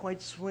can't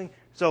quite swing.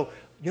 So,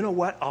 you know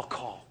what? I'll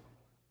call.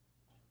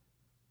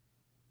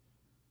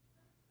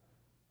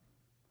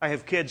 I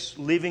have kids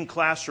leaving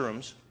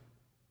classrooms,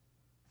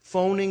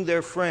 phoning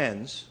their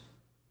friends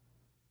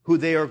who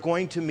they are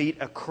going to meet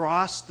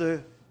across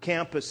the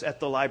campus at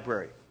the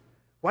library.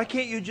 Why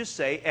can't you just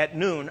say, at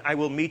noon, I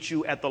will meet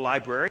you at the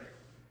library?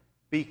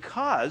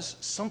 Because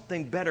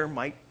something better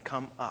might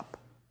come up.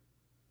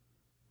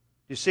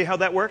 You see how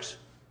that works?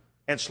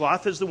 And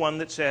Sloth is the one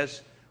that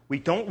says, we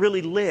don't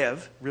really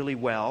live really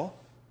well.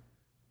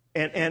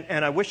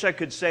 And I wish I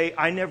could say,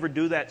 I never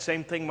do that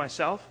same thing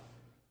myself.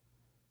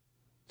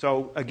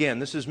 So, again,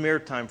 this is mirror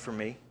time for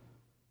me,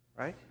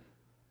 right?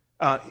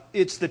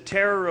 It's the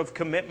terror of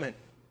commitment.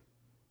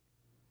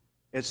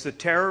 It's the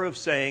terror of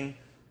saying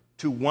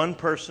to one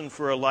person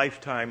for a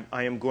lifetime,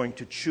 I am going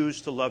to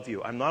choose to love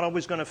you. I'm not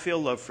always going to feel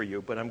love for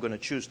you, but I'm going to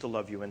choose to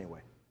love you anyway.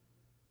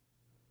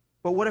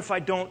 But what if I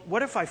don't?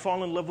 What if I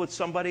fall in love with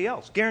somebody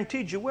else?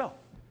 Guaranteed you will.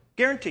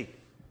 Guaranteed.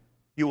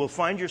 You will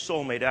find your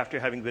soulmate after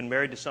having been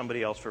married to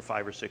somebody else for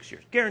 5 or 6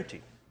 years.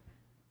 Guaranteed.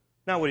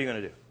 Now what are you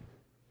going to do?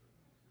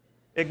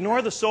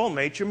 Ignore the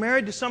soulmate. You're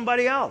married to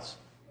somebody else.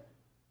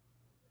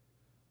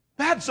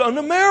 That's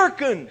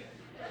un-American.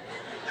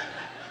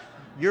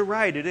 You're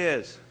right, it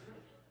is.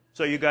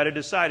 So you got to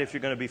decide if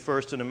you're going to be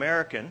first an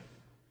American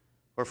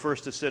or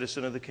first a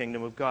citizen of the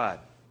kingdom of God.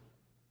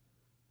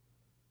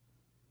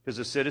 Because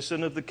a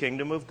citizen of the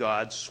kingdom of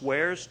God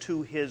swears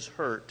to his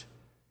hurt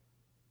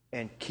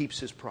and keeps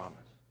his promise.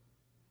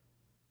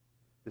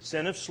 The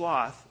sin of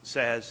sloth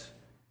says,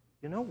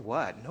 you know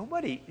what?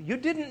 You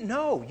didn't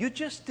know. You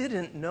just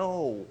didn't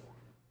know.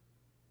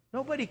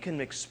 Nobody can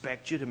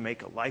expect you to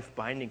make a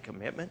life-binding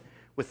commitment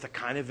with the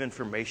kind of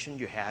information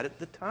you had at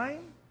the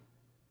time.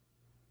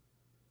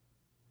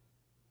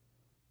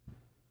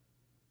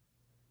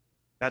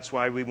 That's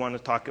why we want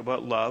to talk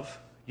about love.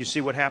 You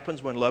see what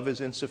happens when love is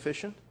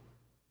insufficient?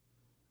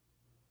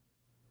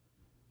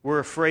 We're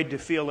afraid to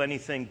feel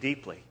anything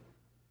deeply.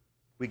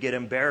 We get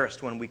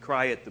embarrassed when we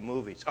cry at the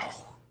movies.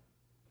 Oh,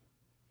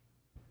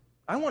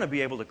 I want to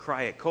be able to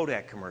cry at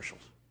Kodak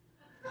commercials.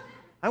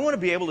 I want to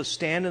be able to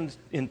stand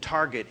in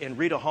Target and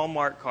read a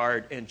Hallmark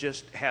card and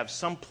just have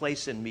some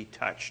place in me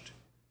touched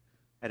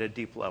at a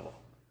deep level.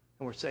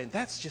 And we're saying,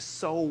 that's just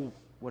so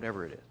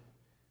whatever it is.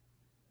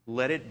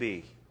 Let it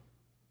be.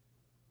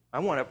 I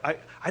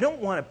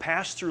don't want to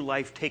pass through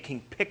life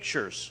taking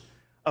pictures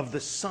of the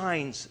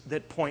signs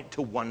that point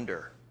to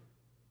wonder.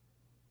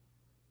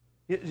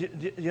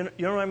 You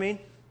know what I mean?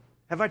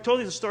 Have I told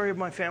you the story of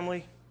my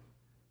family?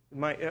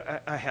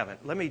 I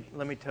haven't. Let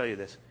me tell you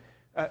this.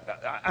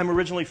 I'm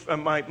originally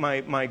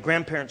my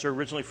grandparents are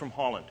originally from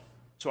Holland,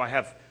 so I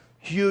have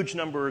huge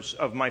numbers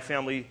of my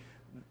family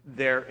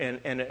there.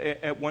 And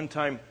at one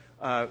time,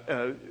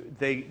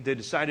 they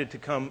decided to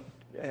come.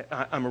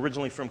 I'm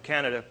originally from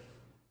Canada.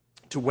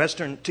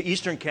 To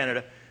Eastern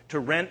Canada to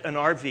rent an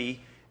RV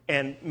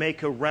and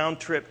make a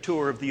round-trip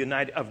tour of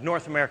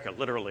North America,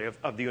 literally,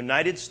 of the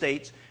United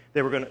States,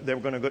 They were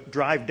going to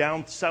drive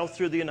down south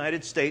through the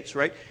United States,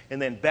 right,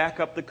 and then back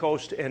up the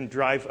coast and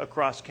drive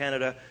across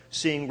Canada,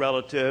 seeing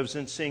relatives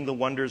and seeing the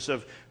wonders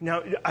of.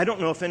 Now, I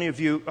don't know if any of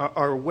you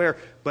are aware,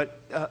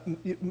 but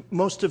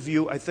most of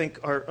you, I think,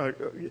 are.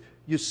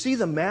 You see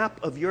the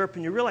map of Europe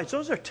and you realize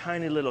those are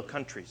tiny little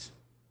countries.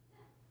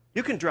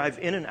 You can drive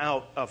in and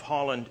out of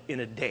Holland in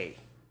a day.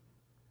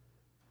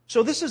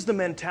 So this is the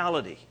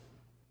mentality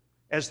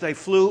as they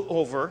flew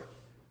over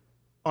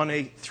on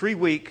a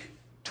 3-week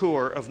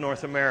tour of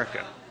North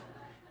America.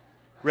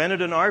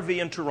 Rented an RV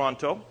in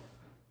Toronto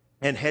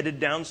and headed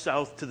down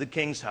south to the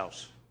King's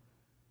House,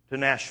 to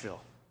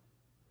Nashville.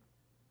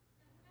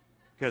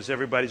 Because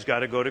everybody's got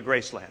to go to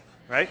Graceland,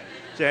 right?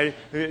 So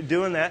they're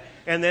doing that.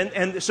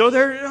 And so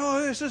they're,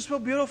 this is so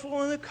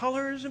beautiful, and the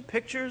colors and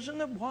pictures and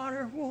the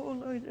water.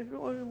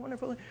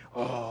 Wonderful.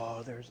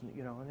 Oh, there's,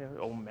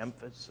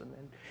 Memphis, and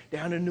then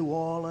down in New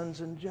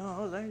Orleans, and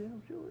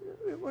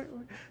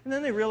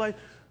then they realize,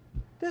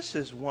 this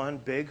is one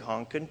big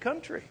honking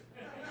country.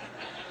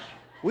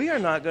 We are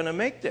not going to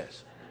make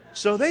this.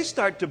 So they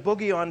start to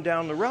boogie on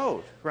down the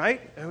road,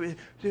 right? Boy,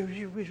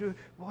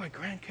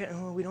 Grand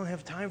Canyon, we don't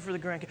have time for the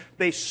Grand Canyon.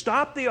 They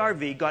stopped the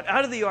RV, got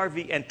out of the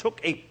RV, and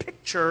took a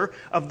picture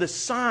of the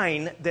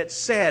sign that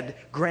said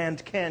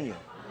Grand Canyon.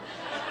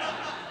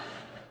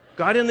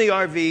 Got in the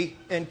RV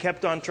and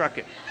kept on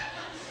trucking.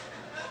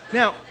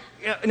 Now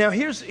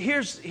here's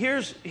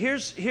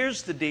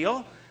the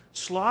deal.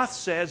 Sloth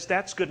says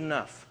that's good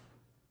enough.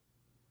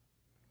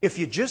 If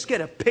you just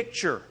get a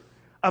picture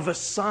of a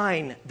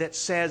sign that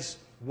says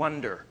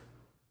wonder,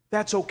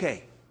 that's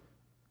okay.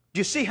 Do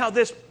you see how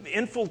this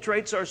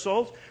infiltrates our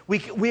souls? We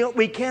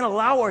can't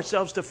allow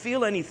ourselves to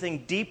feel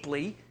anything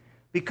deeply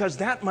because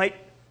that might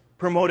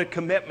promote a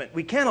commitment.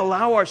 We can't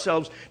allow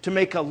ourselves to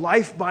make a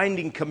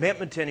life-binding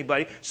commitment to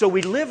anybody, so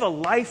we live a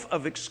life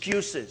of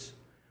excuses,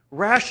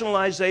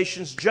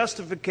 rationalizations,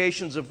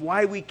 justifications of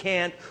why we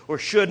can't or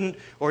shouldn't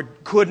or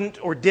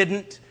couldn't or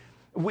didn't.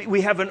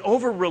 We have an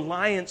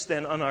over-reliance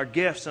then on our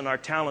gifts and our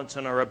talents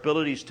and our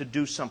abilities to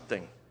do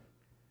something.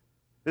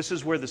 This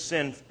is where the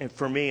sin,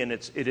 for me, and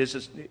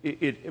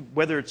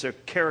whether it's a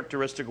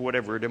characteristic or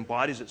whatever, it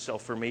embodies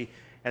itself for me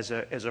as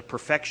a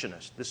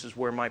perfectionist. This is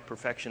where my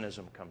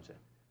perfectionism comes in.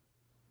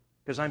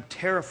 Because I'm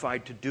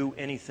terrified to do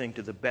anything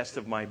to the best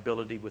of my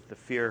ability with the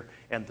fear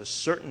and the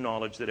certain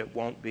knowledge that it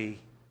won't be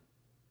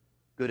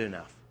good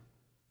enough.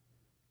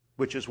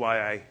 Which is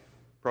why I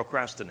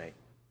procrastinate.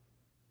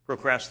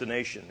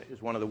 Procrastination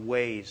is one of the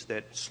ways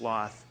that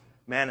sloth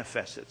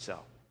manifests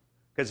itself.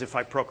 Because if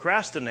I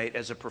procrastinate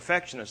as a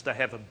perfectionist, I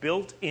have a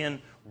built-in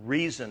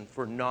reason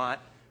for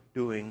not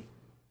doing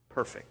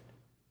perfect.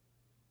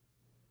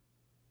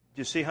 Do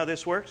you see how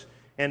this works?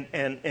 And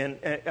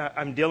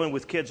I'm dealing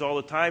with kids all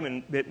the time,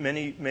 and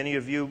many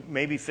of you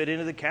maybe fit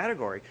into the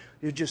category.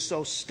 You're just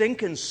so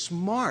stinking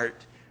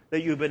smart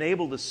that you've been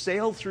able to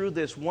sail through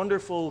this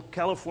wonderful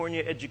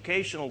California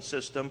educational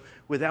system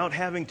without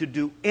having to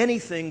do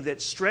anything that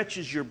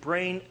stretches your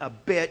brain a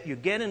bit. You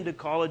get into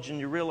college and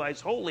you realize,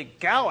 holy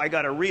cow, I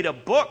got to read a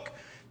book.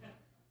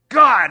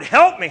 God,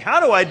 help me. How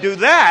do I do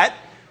that?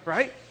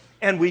 Right?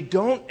 And we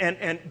don't,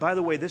 and by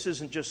the way, this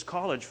isn't just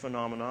college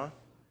phenomenon.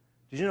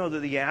 Did you know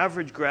that the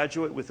average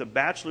graduate with a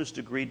bachelor's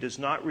degree does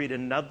not read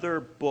another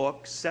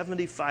book?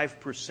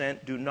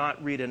 75% do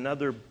not read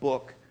another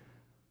book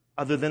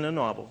other than a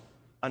novel.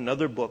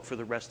 Another book for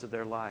the rest of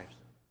their lives.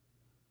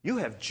 You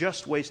have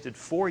just wasted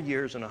 4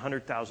 years and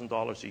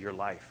 $100,000 of your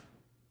life.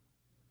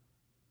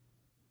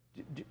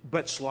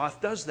 But sloth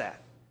does that.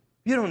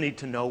 You don't need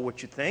to know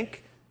what you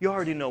think. You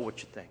already know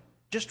what you think.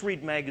 Just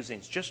read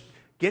magazines. Just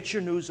get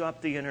your news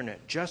off the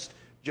internet. Just.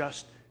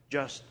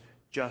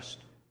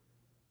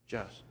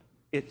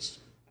 It's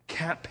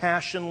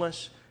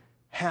passionless,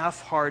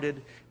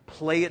 half-hearted,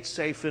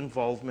 play-it-safe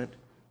involvement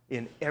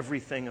in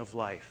everything of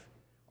life.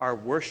 Our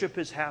worship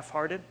is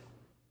half-hearted.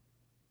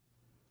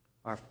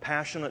 Our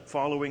passionate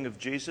following of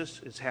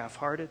Jesus is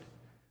half-hearted.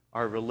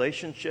 Our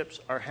relationships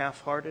are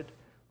half-hearted.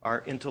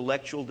 Our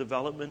intellectual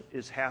development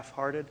is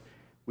half-hearted.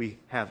 We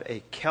have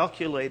a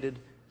calculated,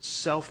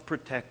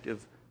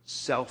 self-protective,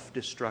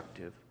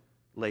 self-destructive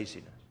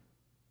laziness.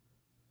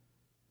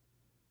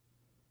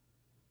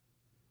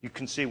 You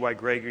can see why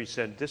Gregory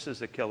said, this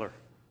is a killer.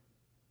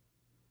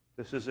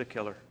 This is a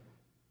killer.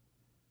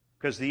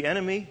 Because the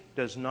enemy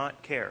does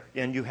not care.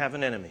 And you have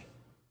an enemy.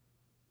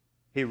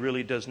 He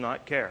really does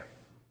not care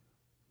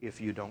if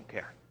you don't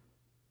care.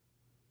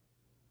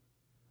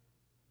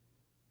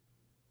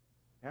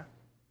 Yeah?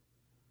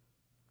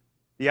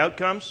 The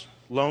outcomes,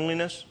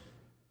 loneliness,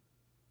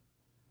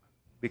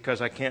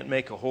 because I can't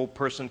make a whole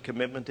person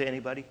commitment to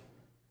anybody.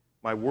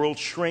 My world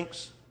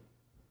shrinks.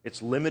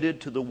 It's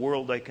limited to the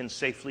world I can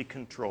safely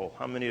control.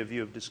 How many of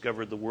you have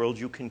discovered the world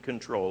you can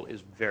control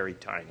is very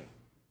tiny?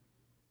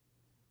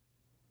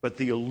 But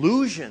the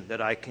illusion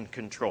that I can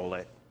control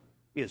it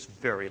is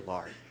very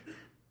large.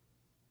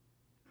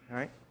 All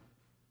right?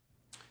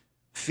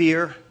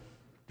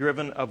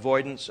 Fear-driven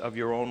avoidance of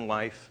your own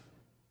life.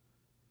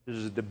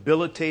 There's a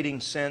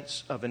debilitating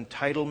sense of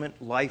entitlement.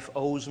 Life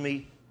owes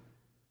me.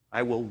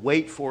 I will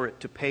wait for it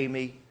to pay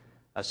me.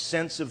 A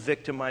sense of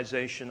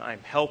victimization.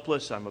 I'm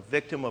helpless. I'm a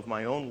victim of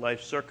my own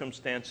life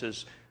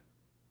circumstances.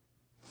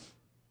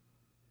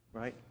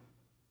 Right?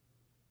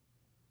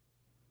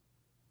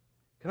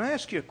 Can I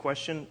ask you a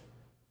question?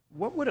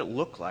 What would it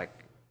look like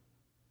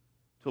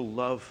to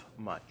love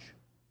much?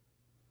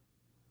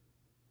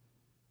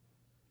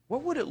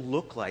 What would it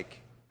look like?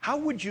 How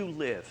would you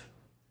live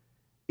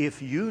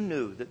if you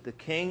knew that the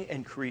King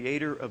and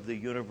Creator of the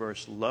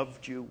universe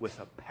loved you with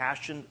a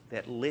passion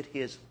that lit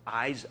his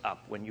eyes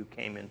up when you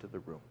came into the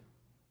room?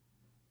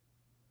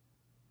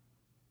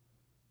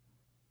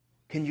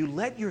 Can you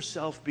let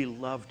yourself be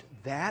loved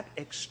that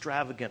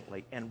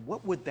extravagantly? And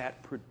what would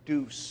that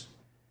produce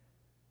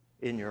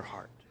in your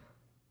heart?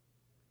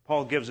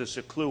 Paul gives us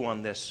a clue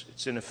on this.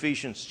 It's in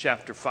Ephesians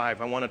chapter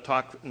 5. I want to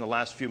talk in the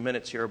last few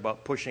minutes here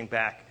about pushing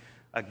back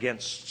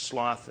against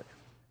sloth.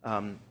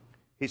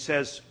 He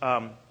says,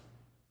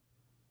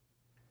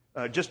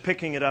 just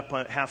picking it up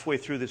halfway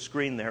through the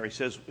screen there, he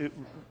says,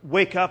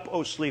 "Wake up,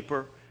 O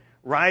sleeper,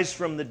 rise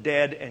from the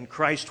dead, and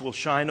Christ will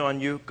shine on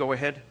you." Go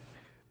ahead.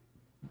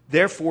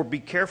 "Therefore, be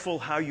careful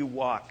how you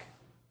walk,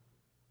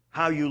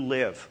 how you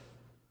live.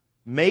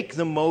 Make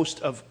the most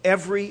of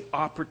every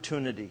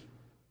opportunity,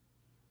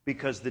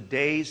 because the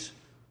days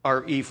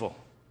are evil.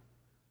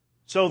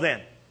 So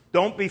then,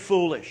 don't be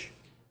foolish.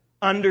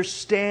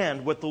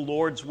 Understand what the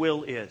Lord's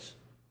will is.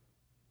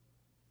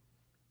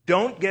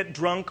 Don't get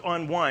drunk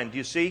on wine." Do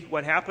you see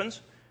what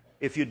happens?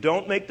 If you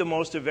don't make the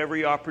most of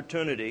every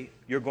opportunity,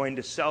 you're going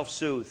to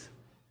self-soothe.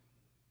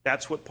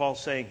 That's what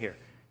Paul's saying here.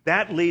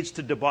 That leads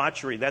to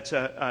debauchery. That's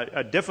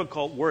a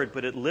difficult word,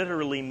 but it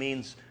literally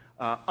means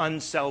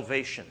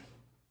unsalvation.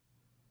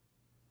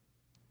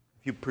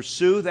 If you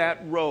pursue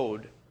that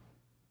road,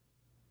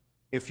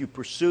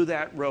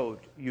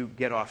 you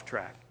get off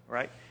track,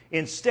 right?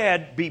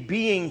 Instead, be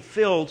being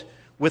filled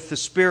with the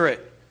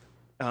Spirit.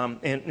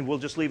 And we'll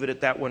just leave it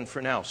at that one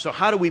for now. So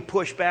how do we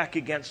push back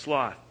against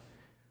sloth?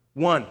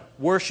 1,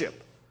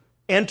 worship.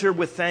 Enter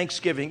with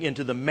thanksgiving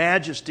into the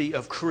majesty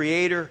of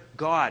Creator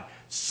God.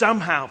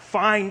 Somehow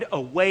find a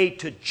way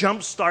to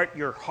jumpstart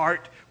your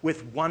heart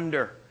with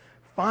wonder.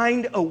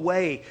 Find a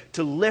way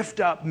to lift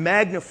up,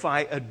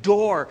 magnify,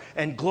 adore,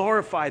 and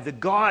glorify the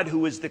God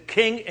who is the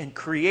King and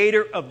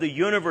Creator of the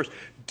universe.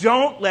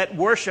 Don't let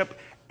worship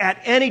at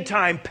any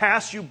time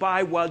pass you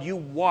by while you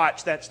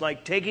watch. That's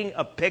like taking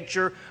a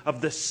picture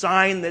of the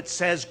sign that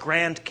says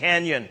Grand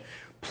Canyon.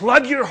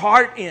 Plug your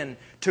heart in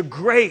to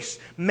grace,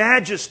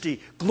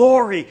 majesty,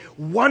 glory,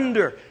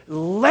 wonder.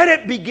 Let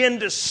it begin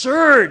to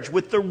surge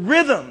with the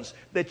rhythms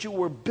that you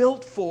were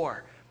built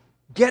for.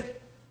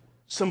 Get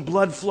some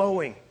blood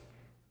flowing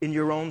in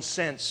your own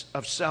sense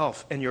of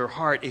self and your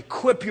heart.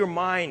 Equip your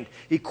mind,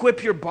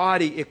 equip your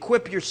body,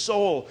 equip your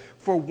soul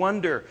for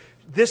wonder.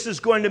 This is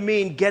going to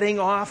mean getting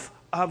off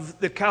of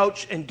the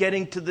couch and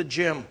getting to the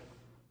gym.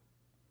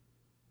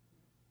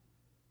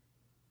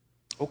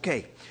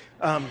 Okay.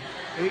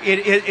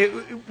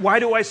 Why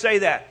do I say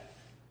that?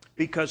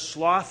 Because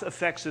sloth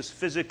affects us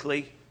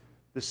physically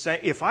the same.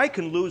 If I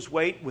can lose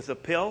weight with a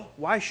pill,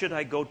 why should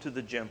I go to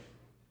the gym?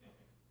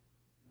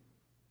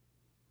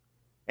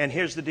 And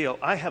here's the deal.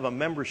 I have a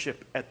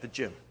membership at the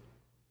gym.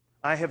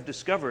 I have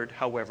discovered,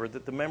 however,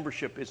 that the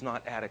membership is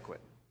not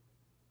adequate.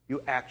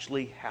 You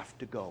actually have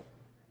to go.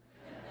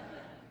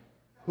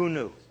 Who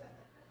knew?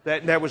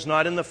 That was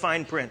not in the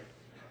fine print,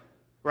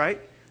 right?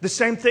 The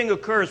same thing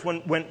occurs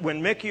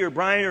when Mickey or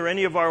Brian or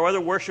any of our other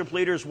worship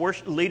leaders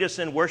lead us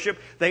in worship.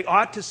 They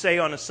ought to say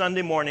on a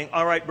Sunday morning,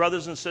 "All right,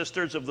 brothers and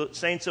sisters of the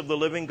saints of the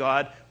living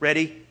God,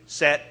 ready,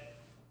 set,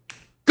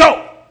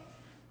 go!"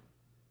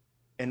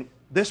 And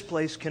this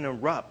place can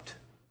erupt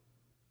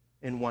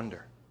in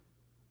wonder.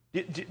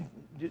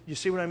 You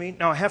see what I mean?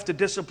 Now, I have to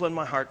discipline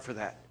my heart for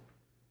that.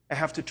 I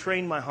have to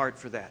train my heart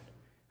for that.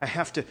 I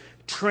have to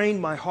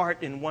train my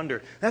heart in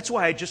wonder. That's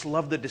why I just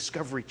love the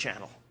Discovery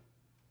Channel,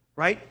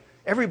 right?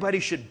 Everybody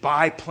should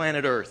buy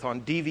Planet Earth on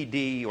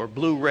DVD or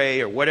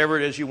Blu-ray or whatever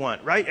it is you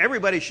want, right?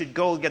 Everybody should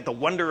go get The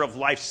Wonder of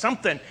Life,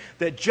 something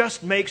that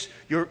just makes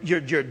your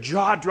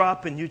jaw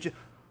drop and you just,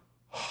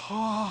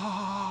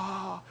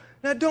 ah.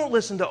 Now, don't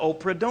listen to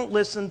Oprah. Don't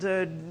listen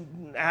to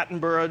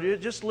Attenborough.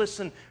 Just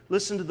listen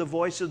to the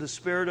voice of the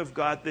Spirit of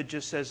God that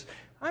just says,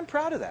 "I'm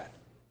proud of that.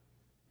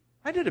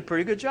 I did a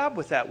pretty good job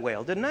with that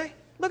whale, didn't I?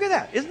 Look at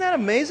that. Isn't that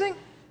amazing?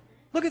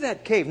 Look at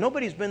that cave.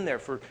 Nobody's been there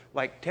for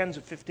like tens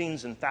of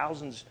 15s and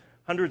thousands,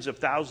 hundreds of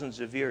thousands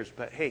of years.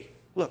 But hey,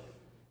 look,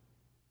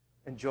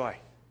 enjoy.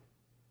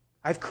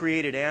 I've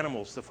created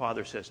animals," the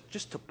Father says,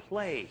 "just to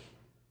play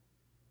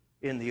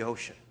in the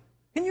ocean."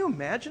 Can you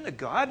imagine a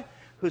God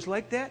who's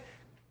like that?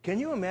 Can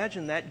you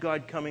imagine that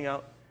God coming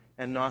out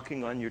and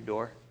knocking on your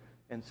door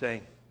and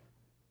saying,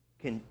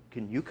 can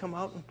you come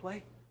out and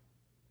play?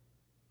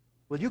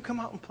 Will you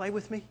come out and play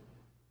with me?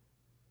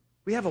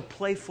 We have a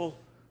playful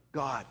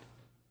God.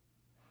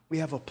 We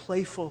have a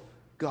playful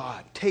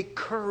God. Take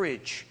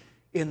courage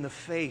in the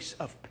face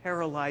of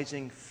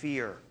paralyzing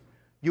fear.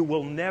 You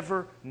will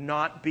never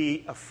not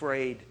be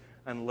afraid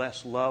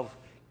unless love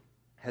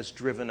has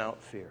driven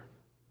out fear.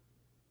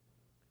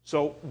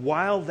 So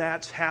while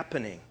that's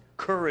happening,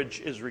 courage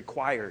is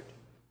required.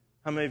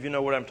 How many of you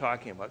know what I'm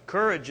talking about?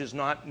 Courage is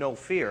not no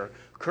fear.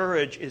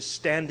 Courage is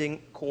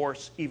standing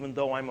course even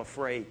though I'm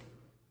afraid.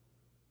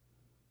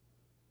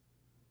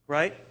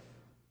 Right?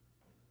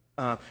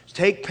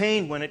 Take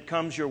pain when it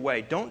comes your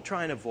way. Don't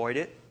try and avoid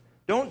it.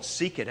 Don't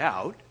seek it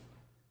out.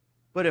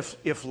 But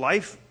if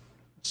life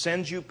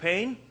sends you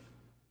pain,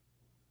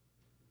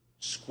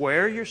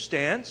 square your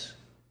stance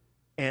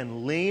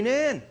and lean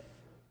in.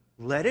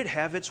 Let it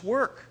have its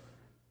work.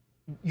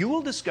 You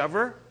will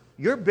discover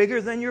you're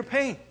bigger than your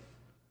pain.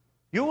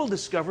 You will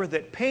discover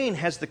that pain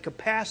has the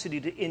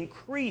capacity to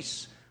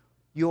increase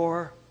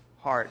your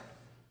heart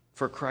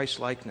for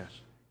Christ-likeness.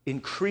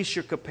 Increase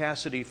your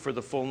capacity for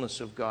the fullness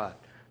of God.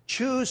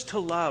 Choose to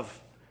love.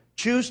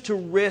 Choose to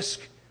risk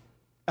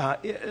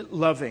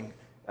loving.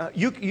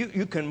 You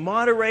can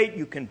moderate,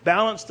 you can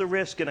balance the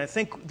risk, and I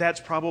think that's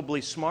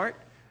probably smart.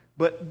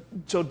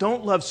 So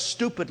don't love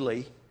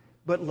stupidly,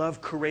 but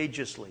love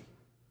courageously.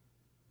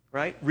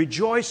 Right?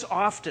 Rejoice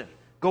often.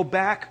 Go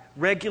back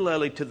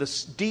regularly to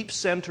the deep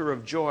center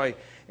of joy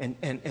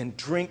and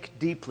drink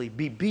deeply.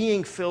 Be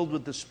being filled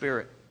with the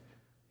Spirit.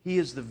 He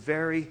is the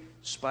very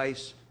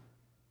spice,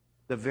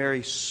 the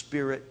very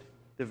Spirit,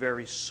 the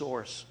very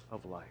source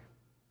of life.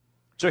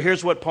 So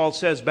here's what Paul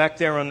says back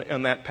there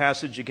on that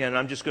passage again.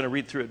 I'm just going to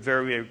read through it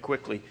very, very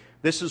quickly.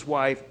 This is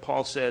why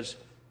Paul says,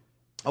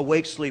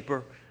 "Awake,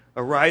 sleeper,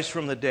 arise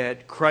from the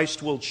dead.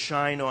 Christ will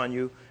shine on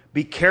you.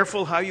 Be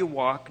careful how you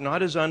walk,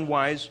 not as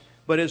unwise,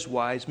 but as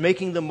wise,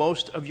 making the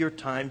most of your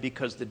time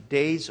because the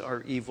days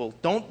are evil.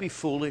 Don't be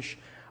foolish.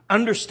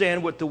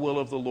 Understand what the will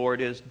of the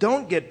Lord is.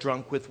 Don't get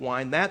drunk with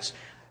wine. That's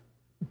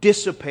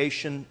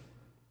dissipation.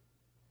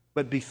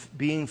 But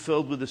being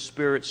filled with the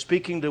Spirit,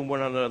 speaking to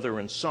one another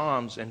in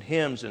psalms and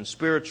hymns and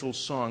spiritual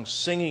songs,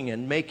 singing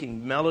and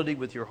making melody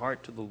with your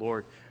heart to the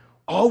Lord,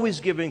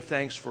 always giving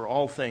thanks for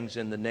all things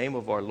in the name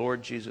of our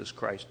Lord Jesus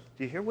Christ."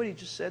 Do you hear what he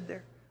just said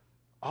there?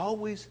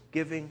 Always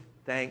giving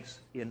thanks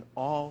in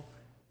all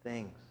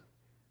things.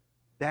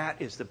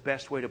 That is the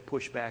best way to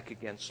push back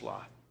against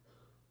sloth.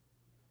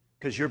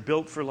 Because you're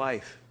built for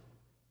life.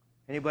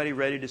 Anybody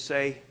ready to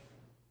say,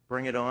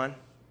 bring it on?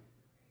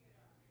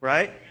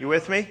 Right? You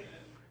with me?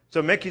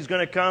 So Mickey's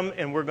going to come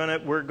and we're going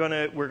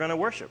to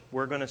worship.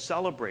 We're going to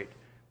celebrate.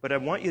 But I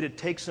want you to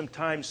take some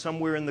time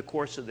somewhere in the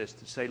course of this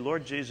to say,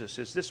 "Lord Jesus,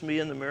 is this me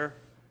in the mirror?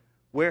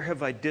 Where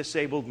have I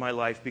disabled my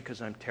life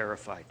because I'm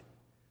terrified?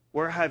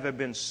 Where have I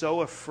been so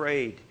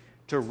afraid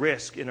to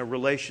risk in a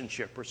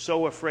relationship or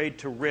so afraid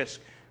to risk?"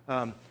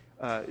 And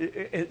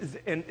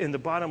the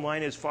bottom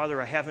line is,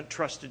 Father, I haven't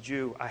trusted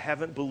you. I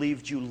haven't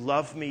believed you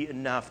love me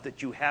enough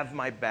that you have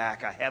my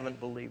back. I haven't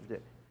believed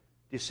it.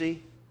 Do you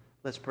see?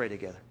 Let's pray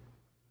together.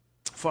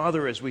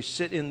 Father, as we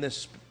sit in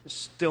this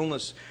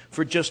stillness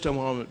for just a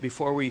moment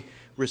before we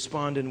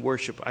respond in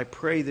worship, I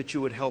pray that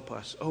you would help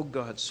us. Oh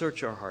God,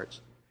 search our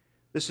hearts.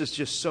 This is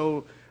just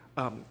so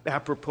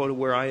apropos to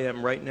where I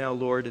am right now,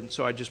 Lord, and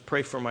so I just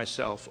pray for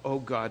myself. Oh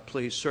God,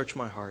 please search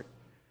my heart.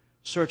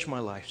 Search my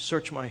life.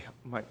 Search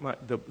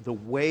the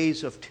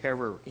ways of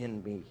terror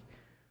in me.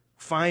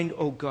 Find,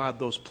 oh God,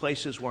 those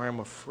places where I'm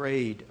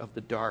afraid of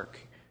the dark,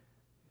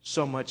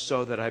 so much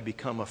so that I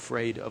become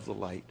afraid of the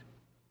light.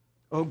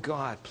 Oh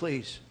God,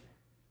 please,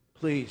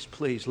 please,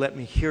 please let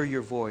me hear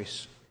your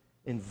voice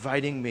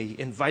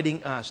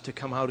inviting us to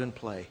come out and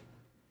play,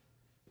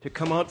 to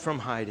come out from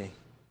hiding,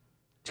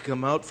 to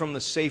come out from the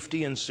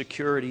safety and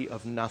security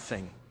of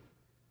nothing,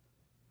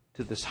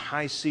 to this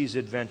high seas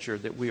adventure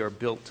that we are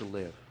built to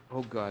live.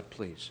 Oh God,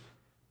 please,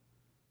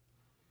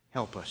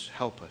 help us,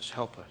 help us,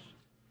 help us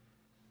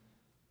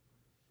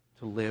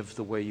to live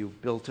the way you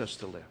built us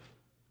to live.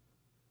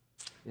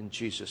 In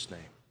Jesus'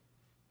 name,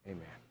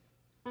 amen.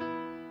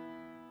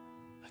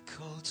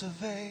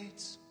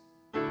 Cultivates.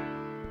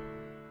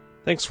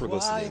 Thanks for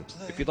listening.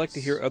 If you'd like to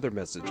hear other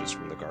messages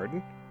from the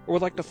Garden, or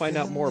would like to find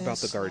out more about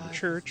the Garden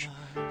Church,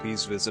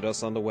 please visit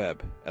us on the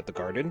web at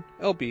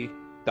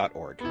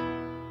thegardenlb.org.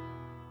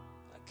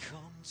 I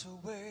come to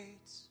wait.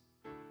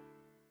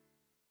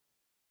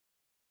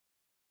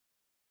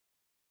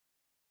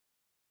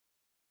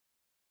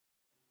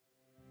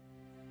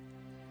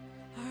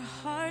 Our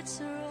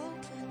hearts are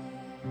open.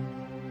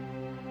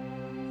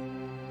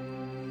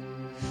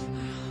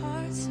 Our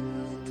hearts are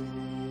open.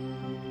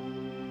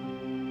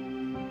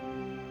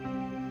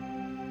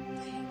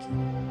 Thank you.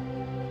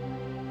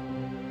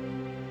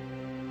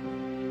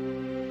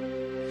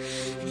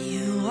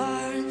 You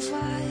are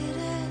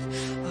invited.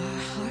 Our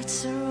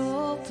hearts are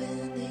open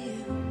to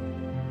you.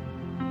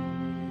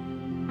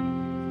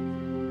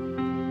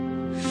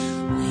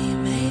 We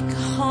make a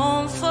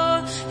home for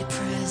your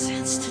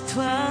presence to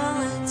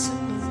dwell and to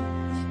move.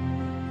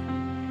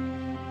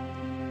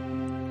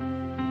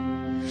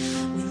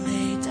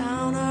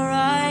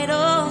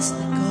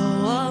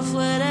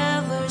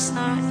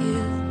 Not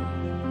you,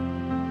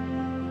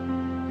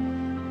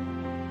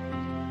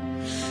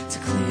 to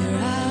clear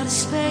out a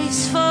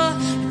space for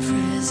your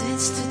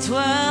presence to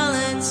dwell.